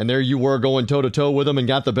 and there you were going toe-to-toe with them and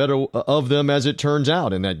got the better of them, as it turns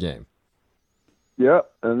out, in that game. Yeah,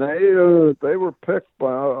 and they were picked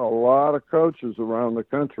by a lot of coaches around the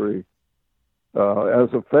country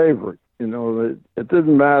as a favorite. It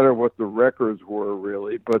didn't matter what the records were,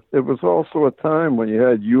 really, but it was also a time when you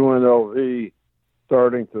had UNLV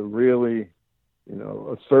starting to really,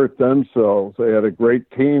 assert themselves. They had a great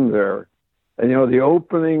team there. And, the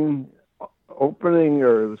opening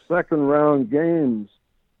or the second round games,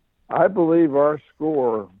 I believe our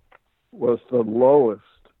score was the lowest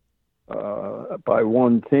by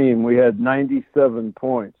one team. We had 97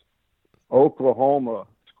 points. Oklahoma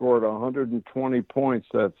scored 120 points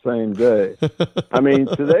that same day. I mean,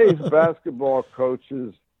 today's basketball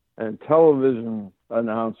coaches and television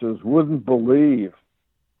announcers wouldn't believe,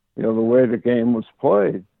 the way the game was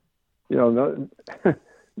played.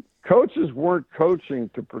 Coaches weren't coaching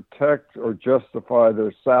to protect or justify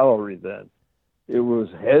their salary then. It was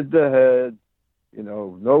head-to-head.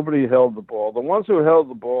 Nobody held the ball. The ones who held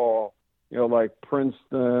the ball, like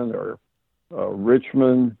Princeton or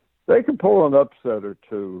Richmond, they could pull an upset or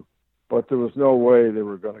two, but there was no way they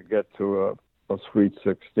were going to get to a Sweet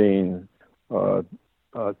 16.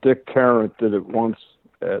 Dick Tarrant did it once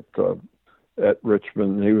at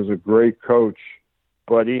Richmond. He was a great coach,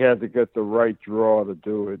 but he had to get the right draw to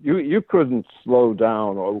do it. You couldn't slow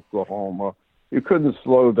down Oklahoma. You couldn't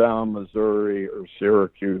slow down Missouri or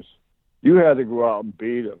Syracuse. You had to go out and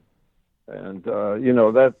beat them. And,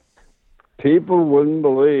 that people wouldn't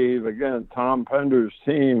believe, again, Tom Pender's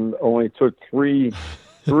team only took 3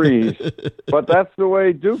 threes, but that's the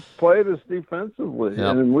way Duke played us defensively.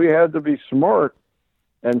 Yep. And we had to be smart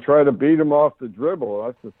and try to beat them off the dribble.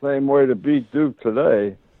 That's the same way to beat Duke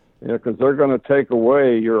today, because they're going to take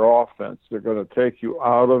away your offense. They're going to take you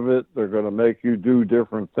out of it. They're going to make you do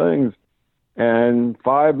different things. And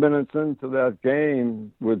 5 minutes into that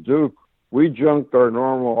game with Duke, we junked our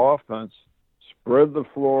normal offense, spread the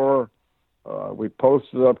floor. We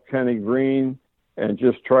posted up Kenny Green and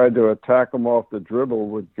just tried to attack him off the dribble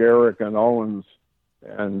with Garrick and Owens.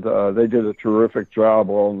 And they did a terrific job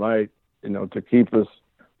all night, to keep us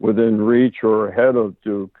within reach or ahead of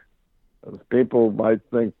Duke. People might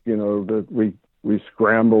think, that we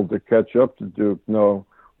scrambled to catch up to Duke. No,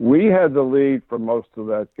 we had the lead for most of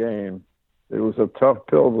that game. It was a tough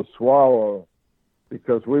pill to swallow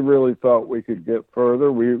because we really thought we could get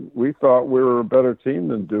further. We thought we were a better team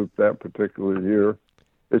than Duke that particular year.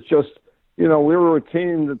 It's just, we were a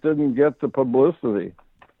team that didn't get the publicity.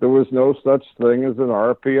 There was no such thing as an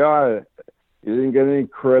RPI. You didn't get any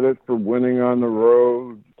credit for winning on the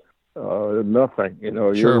road. Nothing.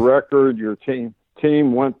 Sure. Your record, your team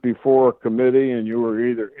went before a committee, and you were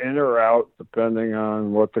either in or out, depending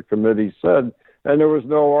on what the committee said. And there was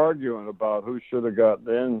no arguing about who should have gotten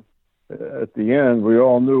in. At the end, we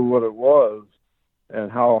all knew what it was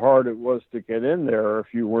and how hard it was to get in there if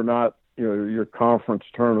you were not, your conference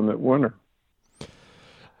tournament winner.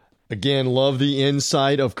 Again, love the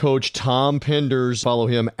insight of Coach Tom Penders. Follow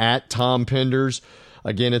him at Tom Penders.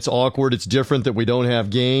 Again, it's awkward. It's different that we don't have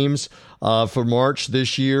games for March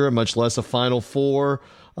this year, much less a Final Four.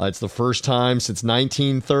 It's the first time since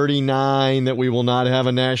 1939 that we will not have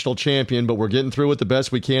a national champion, but we're getting through it the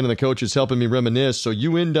best we can, and the coach is helping me reminisce. So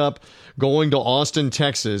you end up going to Austin,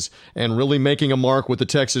 Texas, and really making a mark with the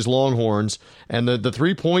Texas Longhorns, and the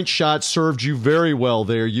three-point shot served you very well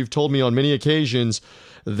there. You've told me on many occasions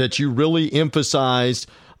that you really emphasized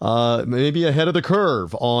maybe ahead of the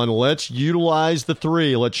curve on let's utilize the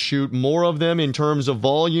three. Let's shoot more of them in terms of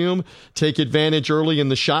volume, take advantage early in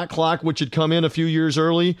the shot clock, which had come in a few years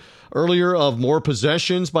earlier of more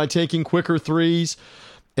possessions by taking quicker threes.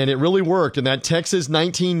 And it really worked. And that Texas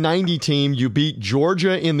 1990 team, you beat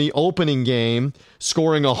Georgia in the opening game,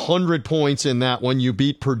 scoring 100 points in that one. You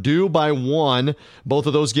beat Purdue by 1, both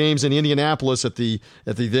of those games in Indianapolis at the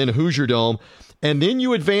then Hoosier Dome. And then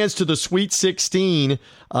you advance to the Sweet 16,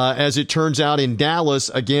 as it turns out, in Dallas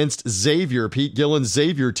against Xavier, Pete Gillen's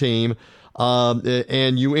Xavier team.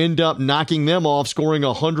 And you end up knocking them off, scoring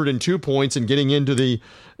 102 points and getting into the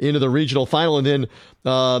regional final. And then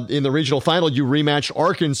in the regional final, you rematched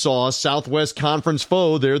Arkansas, Southwest Conference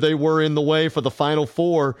foe. There they were in the way for the Final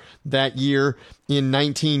Four that year in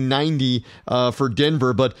 1990 for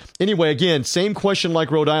Denver. But anyway, again, same question like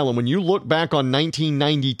Rhode Island. When you look back on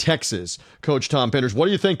 1990 Texas, Coach Tom Penders, what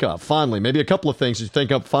do you think of fondly? Maybe a couple of things you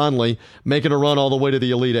think of fondly, making a run all the way to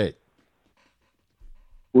the Elite Eight.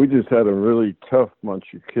 We just had a really tough bunch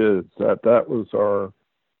of kids. That was our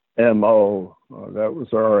MO. That was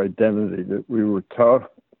our identity, that we were tough.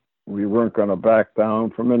 We weren't going to back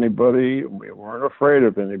down from anybody. We weren't afraid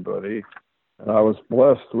of anybody. And I was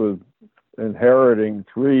blessed with inheriting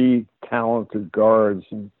 3 talented guards,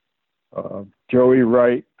 and Joey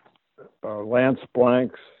Wright, Lance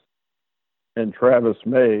Blanks, and Travis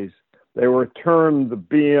Mays. They were termed the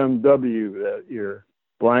BMW that year,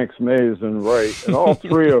 Blanks, Mays, and Wright. And all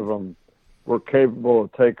 3 of them were capable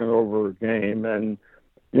of taking over a game. And,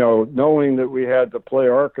 knowing that we had to play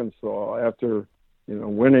Arkansas after,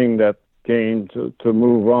 winning that game to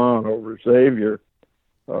move on over Xavier,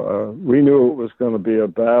 we knew it was going to be a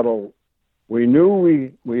battle we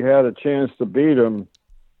knew we had a chance to beat them,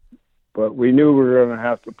 but we knew we were going to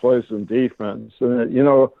have to play some defense. And,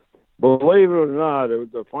 believe it or not,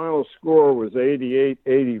 the final score was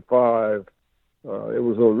 88-85. It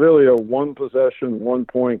was really a one-possession,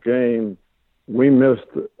 one-point game. We missed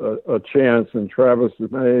a chance, and Travis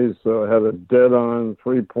Mays had a dead-on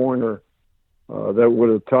three-pointer that would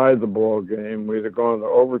have tied the ball game. We'd have gone to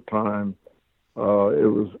overtime.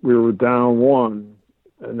 We were down one,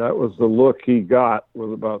 and that was the look he got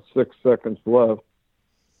with about 6 seconds left.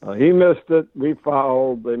 He missed it. We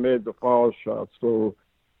fouled. They made the foul shot. So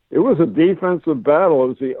it was a defensive battle. It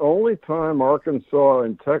was the only time Arkansas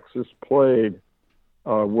and Texas played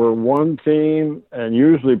where one team and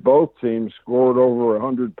usually both teams scored over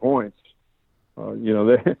 100 points.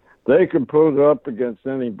 They could put it up against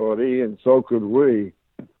anybody, and so could we.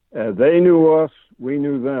 They knew us. We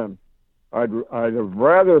knew them. I'd have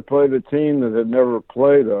rather played a team that had never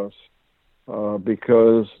played us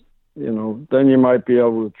because, then you might be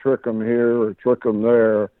able to trick them here or trick them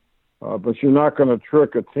there. But you're not going to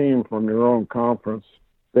trick a team from your own conference.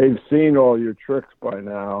 They've seen all your tricks by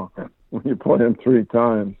now when you play them 3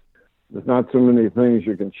 times. There's not too many things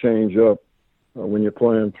you can change up when you're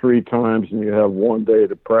playing 3 times and you have 1 day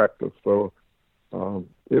to practice. So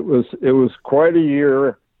it was quite a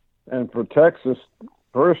year. And for Texas,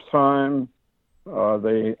 first time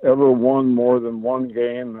they ever won more than one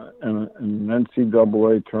game in an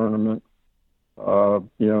NCAA tournament.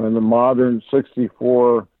 In the modern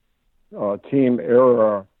 64 team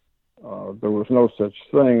era, there was no such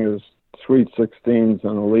thing as Sweet 16s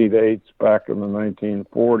and Elite 8s back in the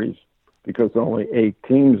 1940s because only 8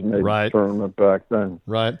 teams made the tournament back then.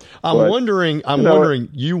 Right. I'm wondering.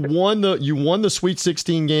 You won the Sweet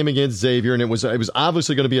 16 game against Xavier, and it was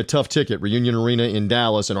obviously going to be a tough ticket. Reunion Arena in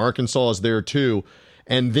Dallas, and Arkansas is there too.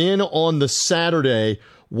 And then on the Saturday,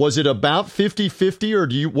 was it about 50-50,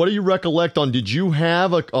 or what do you recollect on? Did you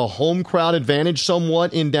have a home crowd advantage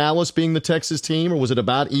somewhat in Dallas, being the Texas team, or was it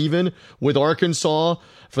about even with Arkansas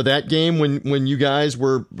for that game when you guys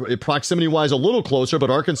were proximity-wise a little closer, but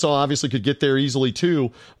Arkansas obviously could get there easily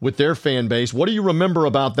too with their fan base? What do you remember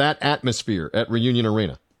about that atmosphere at Reunion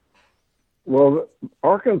Arena? Well,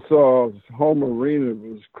 Arkansas's home arena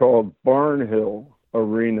was called Barnhill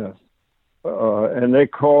Arena. And they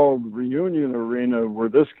called Reunion Arena, where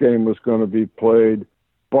this game was going to be played,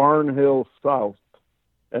 Barnhill South.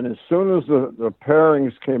 And as soon as the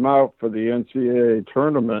pairings came out for the NCAA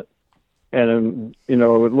tournament, and it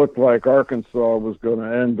looked like Arkansas was going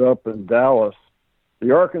to end up in Dallas,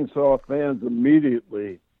 the Arkansas fans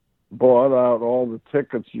immediately bought out all the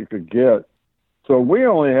tickets you could get. So we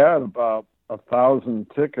only had about 1,000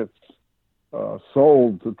 tickets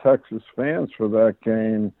sold to Texas fans for that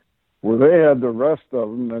game, where they had the rest of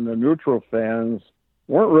them, and the neutral fans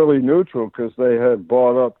weren't really neutral because they had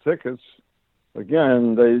bought up tickets.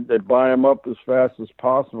 Again, they buy them up as fast as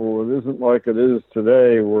possible. It isn't like it is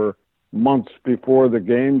today, where months before the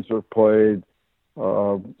games are played,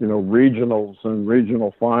 regionals and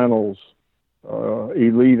regional finals,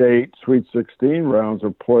 Elite 8, Sweet 16 rounds are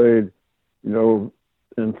played,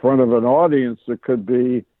 in front of an audience that could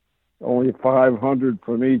be only 500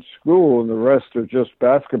 from each school, and the rest are just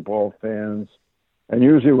basketball fans. And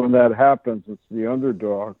usually when that happens, it's the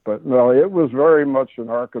underdog. But no, it was very much an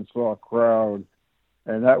Arkansas crowd,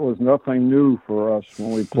 and that was nothing new for us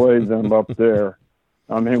when we played them up there.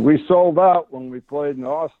 I mean, we sold out when we played in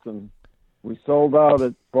Austin. We sold out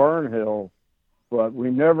at Barnhill, but we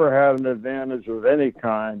never had an advantage of any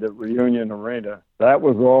kind at Reunion Arena. That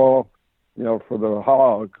was all, for the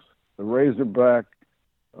Hogs. The Razorback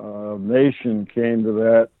nation came to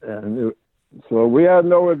that, and so we had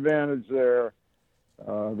no advantage there.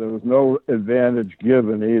 There was no advantage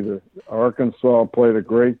given either. Arkansas played a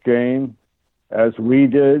great game, as we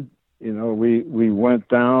did. We went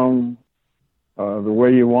down the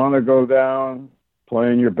way you want to go down,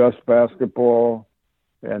 playing your best basketball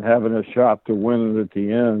and having a shot to win it at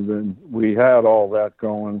the end. And we had all that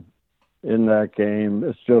going in that game.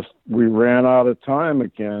 It's just we ran out of time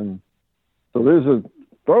again. So those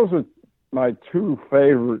are my 2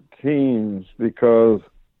 favorite teams because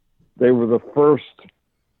they were the first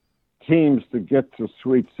teams to get to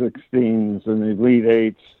Sweet 16s and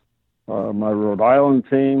Elite 8s. My Rhode Island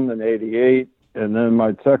team in '88, and then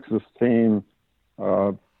my Texas team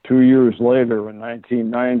 2 years later in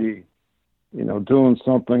 1990, doing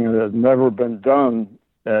something that had never been done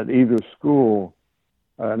at either school.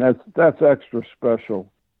 And that's extra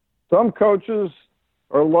special. Some coaches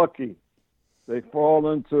are lucky. They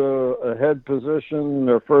fall into a head position,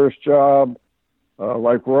 their first job.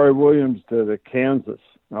 like Roy Williams did at Kansas.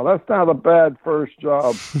 Now, that's not a bad first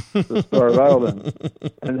job to start out in.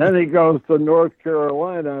 And then he goes to North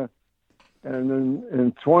Carolina, and then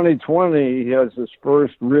in 2020, he has his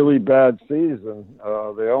first really bad season.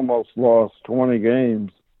 They almost lost 20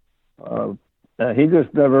 games. And he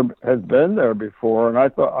just never had been there before, and I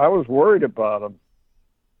was worried about him.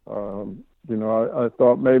 I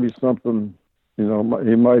thought maybe something, he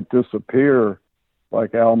might disappear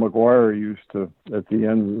like Al McGuire used to at the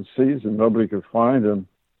end of the season. Nobody could find him.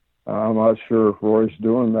 I'm not sure if Roy's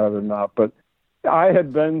doing that or not, but I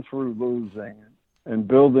had been through losing and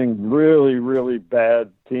building really, really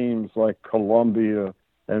bad teams like Columbia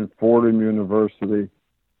and Fordham University.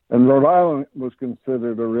 And Rhode Island was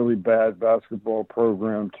considered a really bad basketball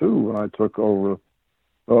program, too, when I took over.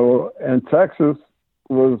 So, and Texas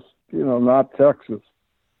was, not Texas.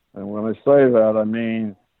 And when I say that, I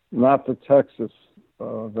mean not the Texas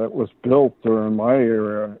that was built during my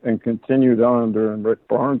era and continued on during Rick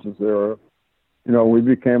Barnes' era. We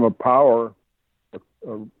became a power,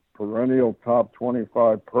 a perennial top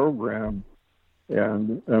 25 program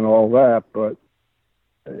and all that. But,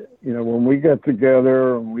 when we get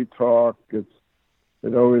together and we talk, it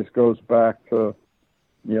always goes back to,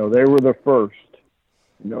 they were the first.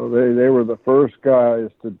 They were the first guys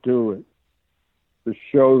to do it, to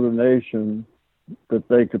show the nation that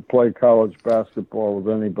they could play college basketball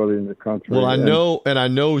with anybody in the country. Well, I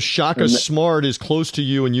know Shaka Smart is close to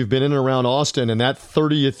you, and you've been in and around Austin, and that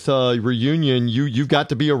 30th reunion, you've got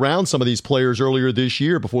to be around some of these players earlier this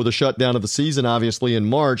year before the shutdown of the season, obviously, in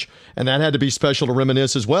March, and that had to be special to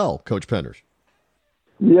reminisce as well, Coach Penders.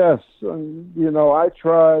 Yes. I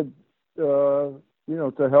tried,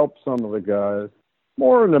 to help some of the guys,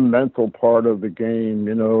 more in the mental part of the game,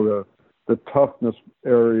 the toughness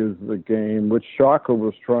areas of the game, which Shaka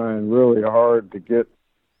was trying really hard to get,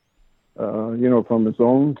 from his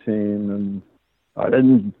own team. And I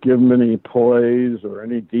didn't give him any plays or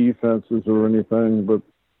any defenses or anything, but,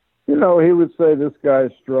 he would say this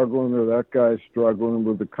guy's struggling or that guy's struggling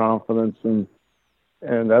with the confidence, and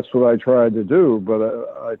that's what I tried to do. But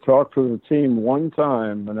I talked to the team one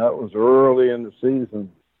time, and that was early in the season,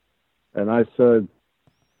 and I said,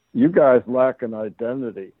 you guys lack an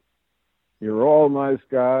identity. You're all nice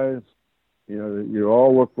guys. You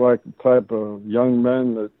all look like the type of young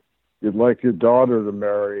men that you'd like your daughter to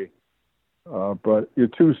marry. But you're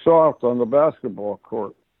too soft on the basketball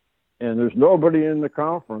court. And there's nobody in the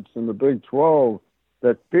conference, in the Big 12,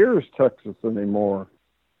 that fears Texas anymore.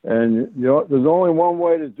 And, there's only one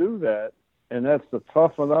way to do that, and that's to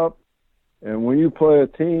toughen up. And when you play a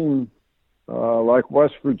team like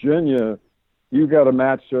West Virginia, you got to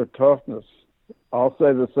match their toughness. I'll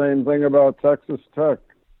say the same thing about Texas Tech.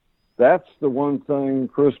 That's the one thing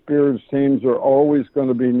Chris Beard's teams are always going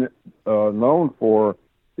to be known for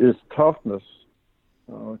is toughness.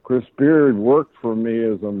 Chris Beard worked for me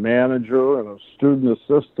as a manager and a student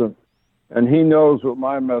assistant, and he knows what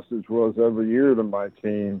my message was every year to my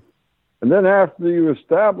team. And then after you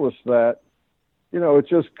establish that, it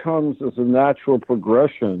just comes as a natural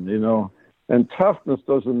progression, And toughness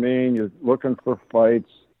doesn't mean you're looking for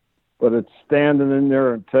fights, but it's standing in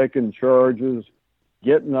there and taking charges,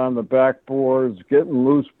 getting on the backboards, getting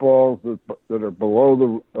loose balls that are below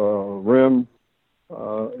the rim,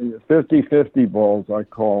 50-50 balls, I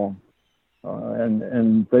call them.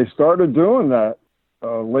 And they started doing that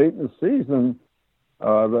late in the season.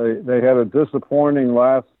 They had a disappointing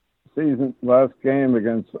last game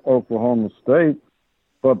against Oklahoma State,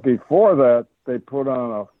 but before that, they put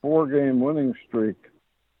on a 4-game winning streak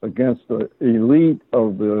against the elite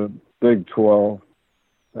of the Big 12.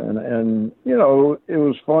 And it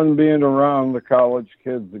was fun being around the college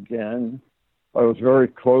kids again. I was very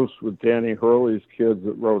close with Danny Hurley's kids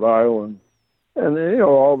at Rhode Island. And,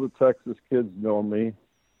 all the Texas kids know me.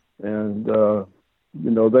 And,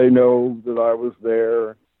 they know that I was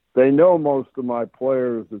there. They know most of my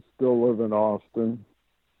players that still live in Austin.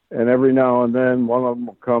 And every now and then, one of them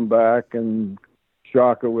will come back, and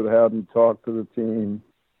Shaka would have them talk to the team.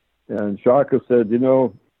 And Shaka said,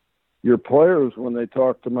 your players, when they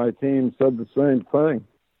talked to my team, said the same thing.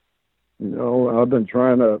 I've been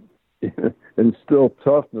trying to instill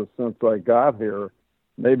toughness since I got here.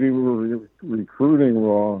 Maybe we're recruiting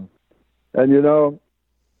wrong. And,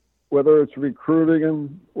 whether it's recruiting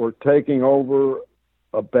them or taking over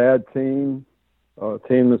a bad team, a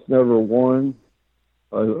team that's never won,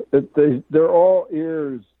 they're all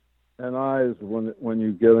ears and eyes when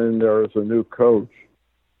you get in there as a new coach.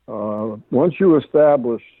 Once you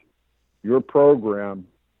establish your program,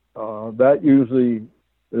 that usually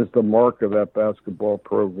is the mark of that basketball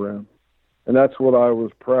program. And that's what I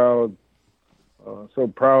was proud so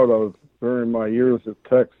proud of during my years at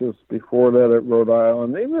Texas, before that at Rhode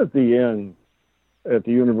Island, even at the end at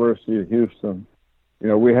the University of Houston. You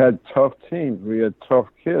know, we had tough teams. We had tough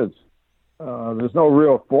kids. There's no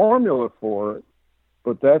real formula for it,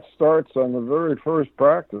 but that starts on the very first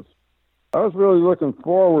practice. I was really looking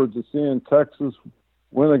forward to seeing Texas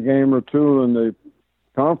win a game or two in the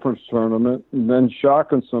conference tournament and then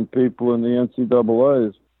shocking some people in the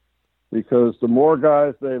NCAAs, because the more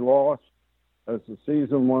guys they lost as the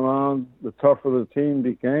season went on, the tougher the team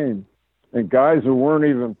became. And guys who weren't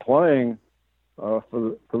even playing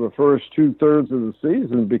for the first 2/3 of the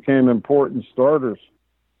season became important starters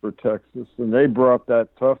for Texas, and they brought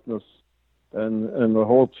that toughness, and the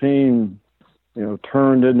whole team, you know,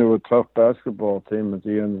 turned into a tough basketball team at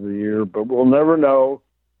the end of the year. But we'll never know,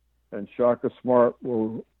 and Shaka Smart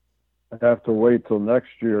will have to wait till next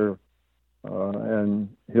year, and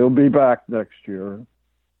he'll be back next year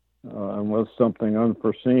unless something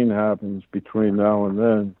unforeseen happens between now and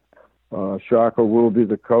then. Shaka will be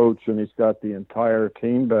the coach, and he's got the entire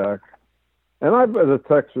team back. And I've been a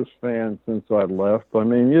Texas fan since I left. I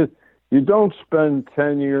mean, you don't spend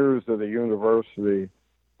 10 years at a university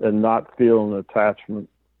and not feel an attachment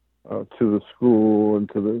to the school and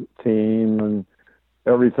to the team and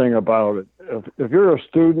everything about it. If you're a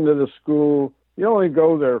student at a school, you only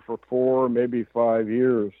go there for 4, maybe 5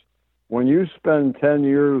 years. When you spend 10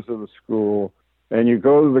 years at a school and you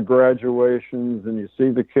go to the graduations and you see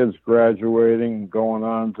the kids graduating and going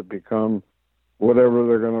on to become whatever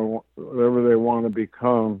they want to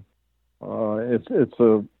become, it's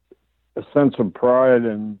a sense of pride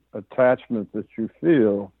and attachment that you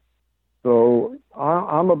feel. So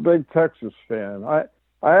I'm a big Texas fan. I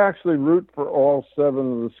actually root for all 7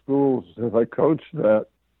 of the schools if I coach that.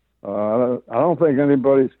 I don't think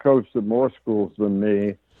anybody's coached at more schools than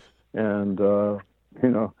me. And, you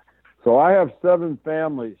know, so I have 7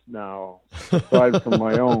 families now, aside from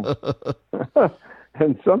my own.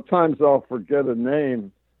 And sometimes I'll forget a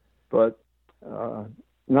name, but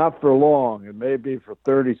not for long. It may be for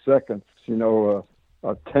 30 seconds, you know,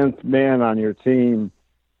 a 10th man on your team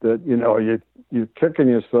that, you know, you're kicking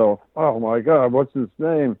yourself. Oh, my God, what's his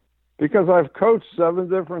name? Because I've coached 7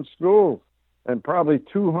 different schools and probably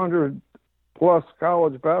 200-plus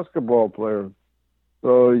college basketball players.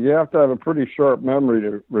 So you have to have a pretty sharp memory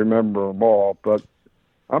to remember them all, but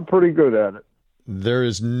I'm pretty good at it. There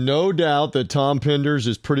is no doubt that Tom Penders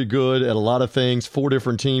is pretty good at a lot of things. 4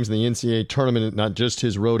 different teams in the NCAA tournament, not just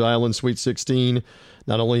his Rhode Island Sweet 16,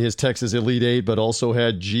 not only his Texas Elite 8, but also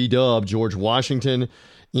had G-Dub, George Washington,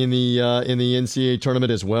 in the NCAA tournament,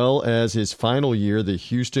 as well as his final year, the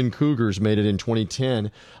Houston Cougars made it in 2010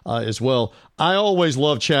 as well. I always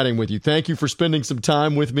love chatting with you. Thank you for spending some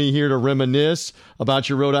time with me here to reminisce about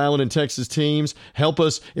your Rhode Island and Texas teams. Help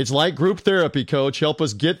us. It's like group therapy, Coach. Help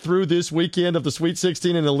us get through this weekend of the Sweet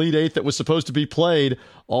 16 and Elite 8 that was supposed to be played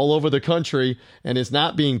all over the country and is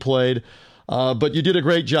not being played. But you did a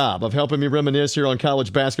great job of helping me reminisce here on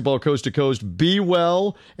college basketball coast to coast. Be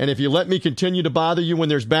well, and if you let me continue to bother you when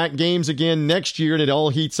there's back games again next year and it all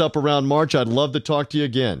heats up around March, I'd love to talk to you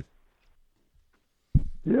again.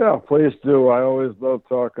 Yeah, please do. I always love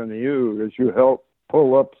talking to you because you help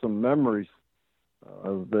pull up some memories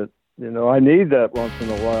that, you know, I need that once in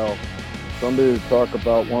a while. Somebody to talk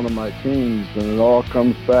about one of my teams, and it all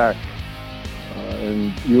comes back.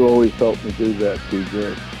 And you always help me do that,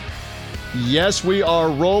 TJ. Yes, we are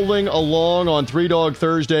rolling along on Three Dog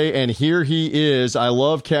Thursday, and here he is. I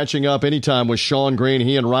love catching up anytime with Sean Green.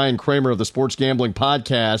 He and Ryan Kramer of the Sports Gambling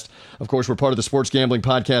Podcast. Of course, we're part of the Sports Gambling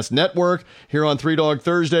Podcast Network here on Three Dog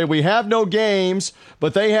Thursday. We have no games,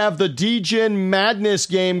 but they have the D-Gen Madness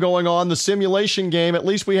game going on, the simulation game. At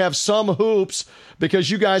least we have some hoops because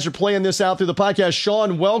you guys are playing this out through the podcast.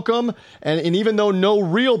 Sean, welcome. And even though no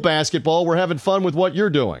real basketball, we're having fun with what you're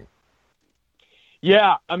doing.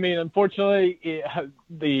 Yeah, I mean, unfortunately,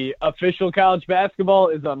 the official college basketball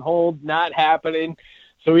is on hold, not happening.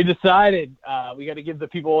 So we decided we got to give the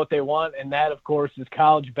people what they want, and that, of course, is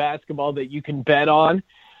college basketball that you can bet on.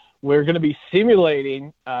 We're going to be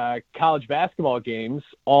simulating college basketball games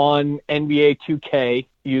on NBA 2K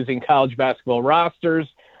using college basketball rosters.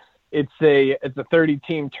 It's a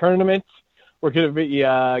 30-team tournament. We're going to be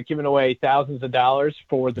giving away thousands of dollars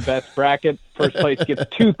for the best bracket. First place gets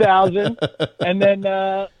 $2,000, and then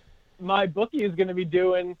my bookie is going to be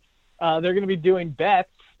doing. They're going to be doing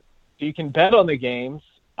bets, so you can bet on the games.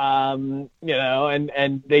 You know,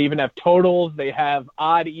 and they even have totals. They have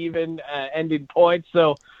odd, even, ending points.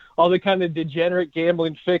 So all the kind of degenerate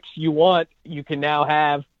gambling fix you want, you can now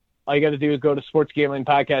have. All you got to do is go to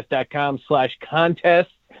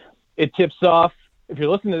sportsgamblingpodcast.com/contest. It tips off if you're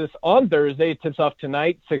listening to this on Thursday, it tips off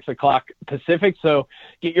tonight, 6 o'clock Pacific. So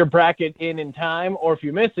get your bracket in time, or if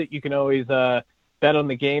you miss it, you can always bet on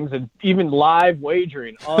the games and even live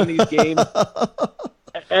wagering on these games.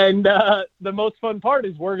 And the most fun part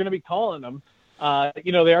is we're going to be calling them.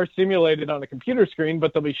 They are simulated on a computer screen,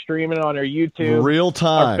 but they'll be streaming on our YouTube,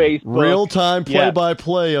 real-time, our Facebook. Real-time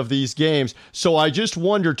play-by-play of these games. So I just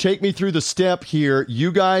wonder, take me through the step here.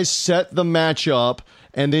 You guys set the matchup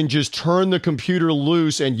and then just turn the computer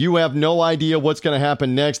loose, and you have no idea what's going to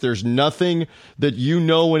happen next. There's nothing that you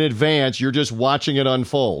know in advance. You're just watching it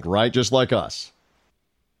unfold, right? Just like us.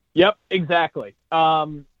 Yep, exactly.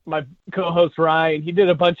 My co-host Ryan, he did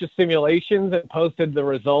a bunch of simulations and posted the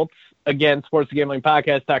results. Again,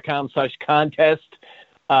 sportsgamblingpodcast.com/contest.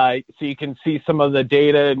 So you can see some of the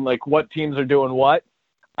data and like what teams are doing what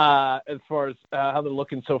as far as how they're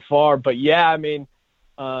looking so far. But yeah, I mean,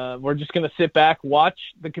 we're just going to sit back, watch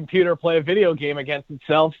the computer play a video game against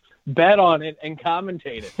itself, bet on it, and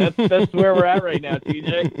commentate it. That's where we're at right now,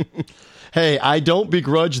 TJ. Hey, I don't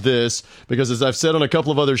begrudge this because, as I've said on a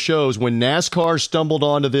couple of other shows, when NASCAR stumbled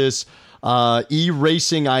onto this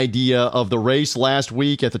e-racing idea of the race last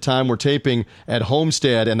week at the time we're taping at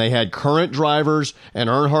Homestead, and they had current drivers and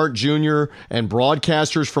Earnhardt Jr. and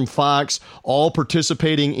broadcasters from Fox all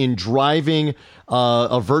participating in driving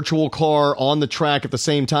a virtual car on the track at the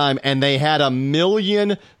same time, and they had 1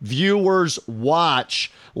 million viewers watch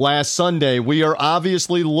last Sunday. We are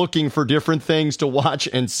obviously looking for different things to watch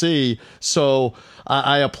and see, so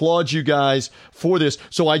I applaud you guys for this.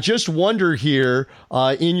 So I just wonder here,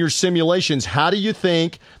 in your simulations, how do you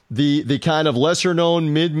think the kind of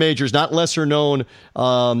lesser-known mid-majors, not lesser-known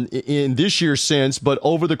in this year's sense, but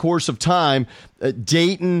over the course of time,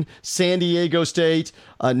 Dayton, San Diego State,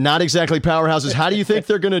 not exactly powerhouses, how do you think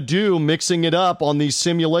they're going to do mixing it up on these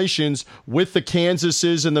simulations with the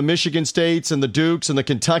Kansases and the Michigan States and the Dukes and the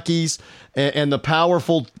Kentuckys and the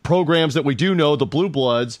powerful programs that we do know, the Blue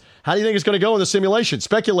Bloods? How do you think it's going to go in the simulation?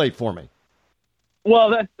 Speculate for me.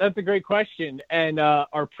 Well, that's a great question. And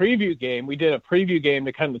our preview game, we did a preview game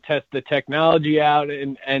to kind of test the technology out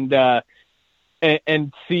and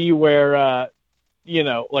see where,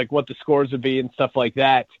 like what the scores would be and stuff like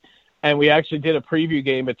that. And we actually did a preview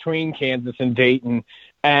game between Kansas and Dayton,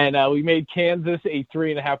 and we made Kansas a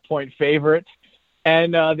 3.5-point favorite.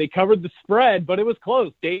 And they covered the spread, but it was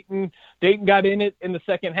close. Dayton got in it in the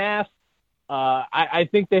second half. I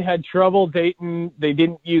think they had trouble. Dayton, they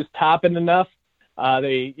didn't use Toppin enough.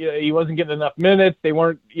 He wasn't getting enough minutes. They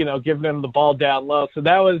weren't, giving him the ball down low. So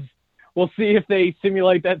we'll see if they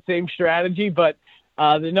simulate that same strategy. But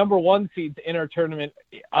the number one seeds in our tournament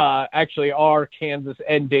actually are Kansas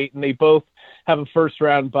and Dayton. They both have a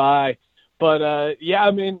first-round bye. But, we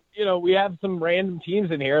have some random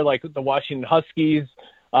teams in here, like the Washington Huskies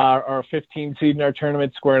are a 15 seed in our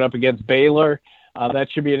tournament, squaring up against Baylor.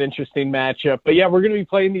 That should be an interesting matchup. But, yeah, we're going to be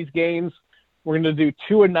playing these games. We're going to do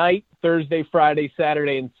 2 a night, Thursday, Friday,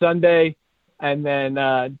 Saturday, and Sunday, and then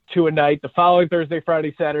 2 a night the following Thursday,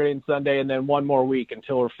 Friday, Saturday, and Sunday, and then one more week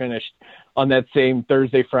until we're finished on that same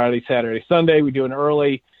Thursday, Friday, Saturday, Sunday. We do an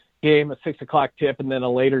early game, a 6 o'clock tip, and then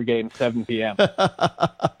a later game, 7 p.m.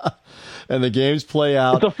 And the games play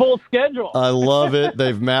out. It's a full schedule. I love it.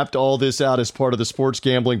 They've mapped all this out as part of the Sports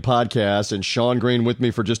Gambling Podcast, and Sean Green with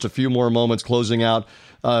me for just a few more moments, closing out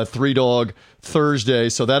Three Dog Thursday.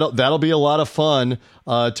 So that'll be a lot of fun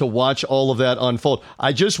to watch all of that unfold.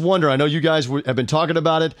 I just wonder, I know you guys have been talking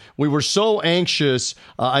about it. We were so anxious.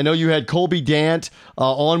 I know you had Colby Dant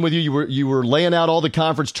on with you. You were laying out all the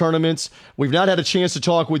conference tournaments. We've not had a chance to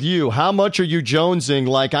talk with you. How much are you jonesing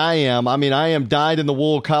like I am? I mean, I am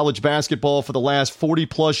dyed-in-the-wool college basketball for the last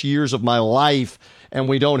 40-plus years of my life, and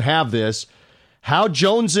we don't have this. How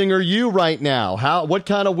jonesing are you right now? What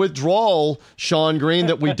kind of withdrawal, Sean Green,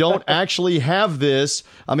 that we don't actually have this?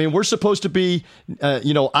 I mean, we're supposed to be,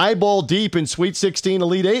 eyeball deep in Sweet 16,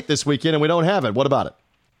 Elite 8 this weekend, and we don't have it. What about it?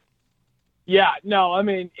 Yeah, no, I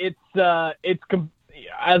mean, it's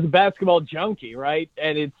as a basketball junkie, right?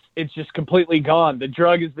 And it's just completely gone. The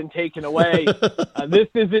drug has been taken away. This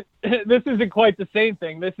isn't quite the same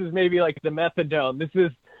thing. This is maybe like the methadone. This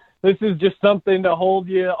is just something to hold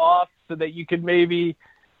you off so that you could maybe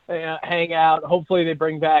hang out. Hopefully they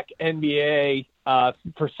bring back NBA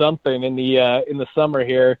for something in the summer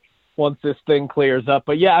here once this thing clears up.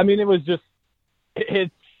 But yeah, I mean,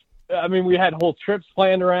 we had whole trips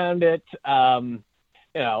planned around it. I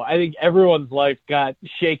think everyone's life got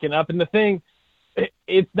shaken up. And the thing,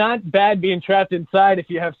 it's not bad being trapped inside if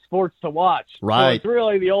you have sports to watch. Right. So it's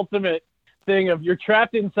really the ultimate thing of you're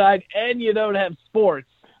trapped inside and you don't have sports.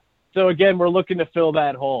 So again, we're looking to fill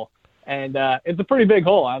that hole. And it's a pretty big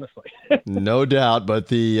hole, honestly. No doubt, but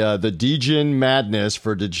the DGen Madness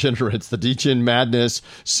for degenerates, the DGen Madness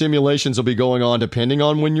simulations will be going on depending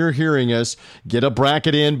on when you're hearing us. Get a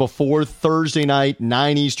bracket in before Thursday night,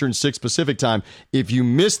 9 Eastern, 6 Pacific time. If you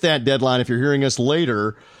miss that deadline, if you're hearing us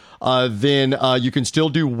later, then you can still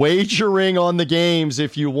do wagering on the games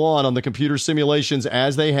if you want on the computer simulations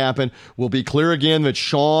as they happen. We'll be clear again that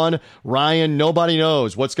Sean, Ryan, nobody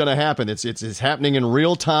knows what's going to happen. It's happening in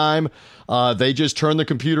real time. They just turn the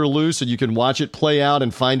computer loose and you can watch it play out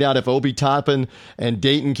and find out if Obi Toppin and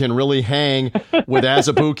Dayton can really hang with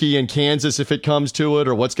Azubuike and Kansas if it comes to it,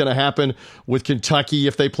 or what's going to happen with Kentucky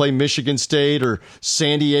if they play Michigan State, or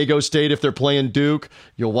San Diego State if they're playing Duke.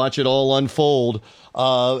 You'll watch it all unfold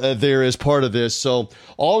there as part of this. So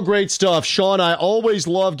all great stuff. Sean, I always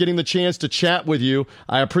love getting the chance to chat with you.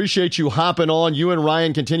 I appreciate you hopping on. You and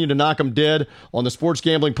Ryan continue to knock them dead on the Sports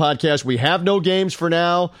Gambling Podcast. We have no games for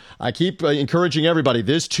now. I keep encouraging everybody.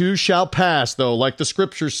 This too shall pass, though. Like the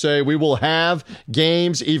scriptures say, we will have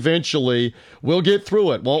games eventually. We'll get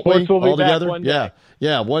through it, won't we? We'll be all together? Back one day.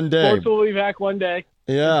 Yeah, one day. Sports will be back one day.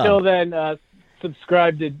 Yeah. Until then,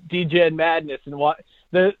 subscribe to DGen Madness and watch.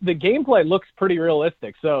 The gameplay looks pretty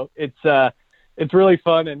realistic, so it's really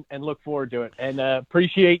fun and look forward to it. And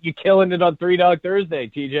appreciate you killing it on Three Dog Thursday,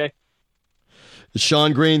 TJ.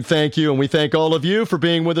 Sean Green, thank you. And we thank all of you for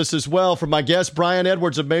being with us as well. From my guest, Brian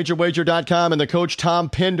Edwards of MajorWager.com, and the coach, Tom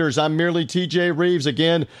Penders, I'm merely TJ Reeves.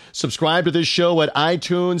 Again, subscribe to this show at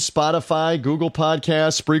iTunes, Spotify, Google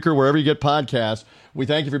Podcasts, Spreaker, wherever you get podcasts. We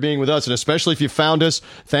thank you for being with us, and especially if you found us,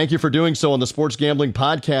 thank you for doing so on the Sports Gambling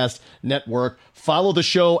Podcast Network. Follow the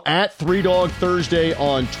show at Three Dog Thursday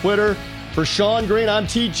on Twitter. For Sean Green, I'm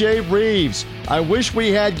TJ Reeves. I wish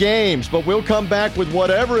we had games, but we'll come back with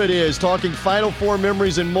whatever it is, talking Final Four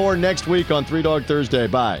memories and more next week on Three Dog Thursday.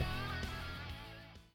 Bye.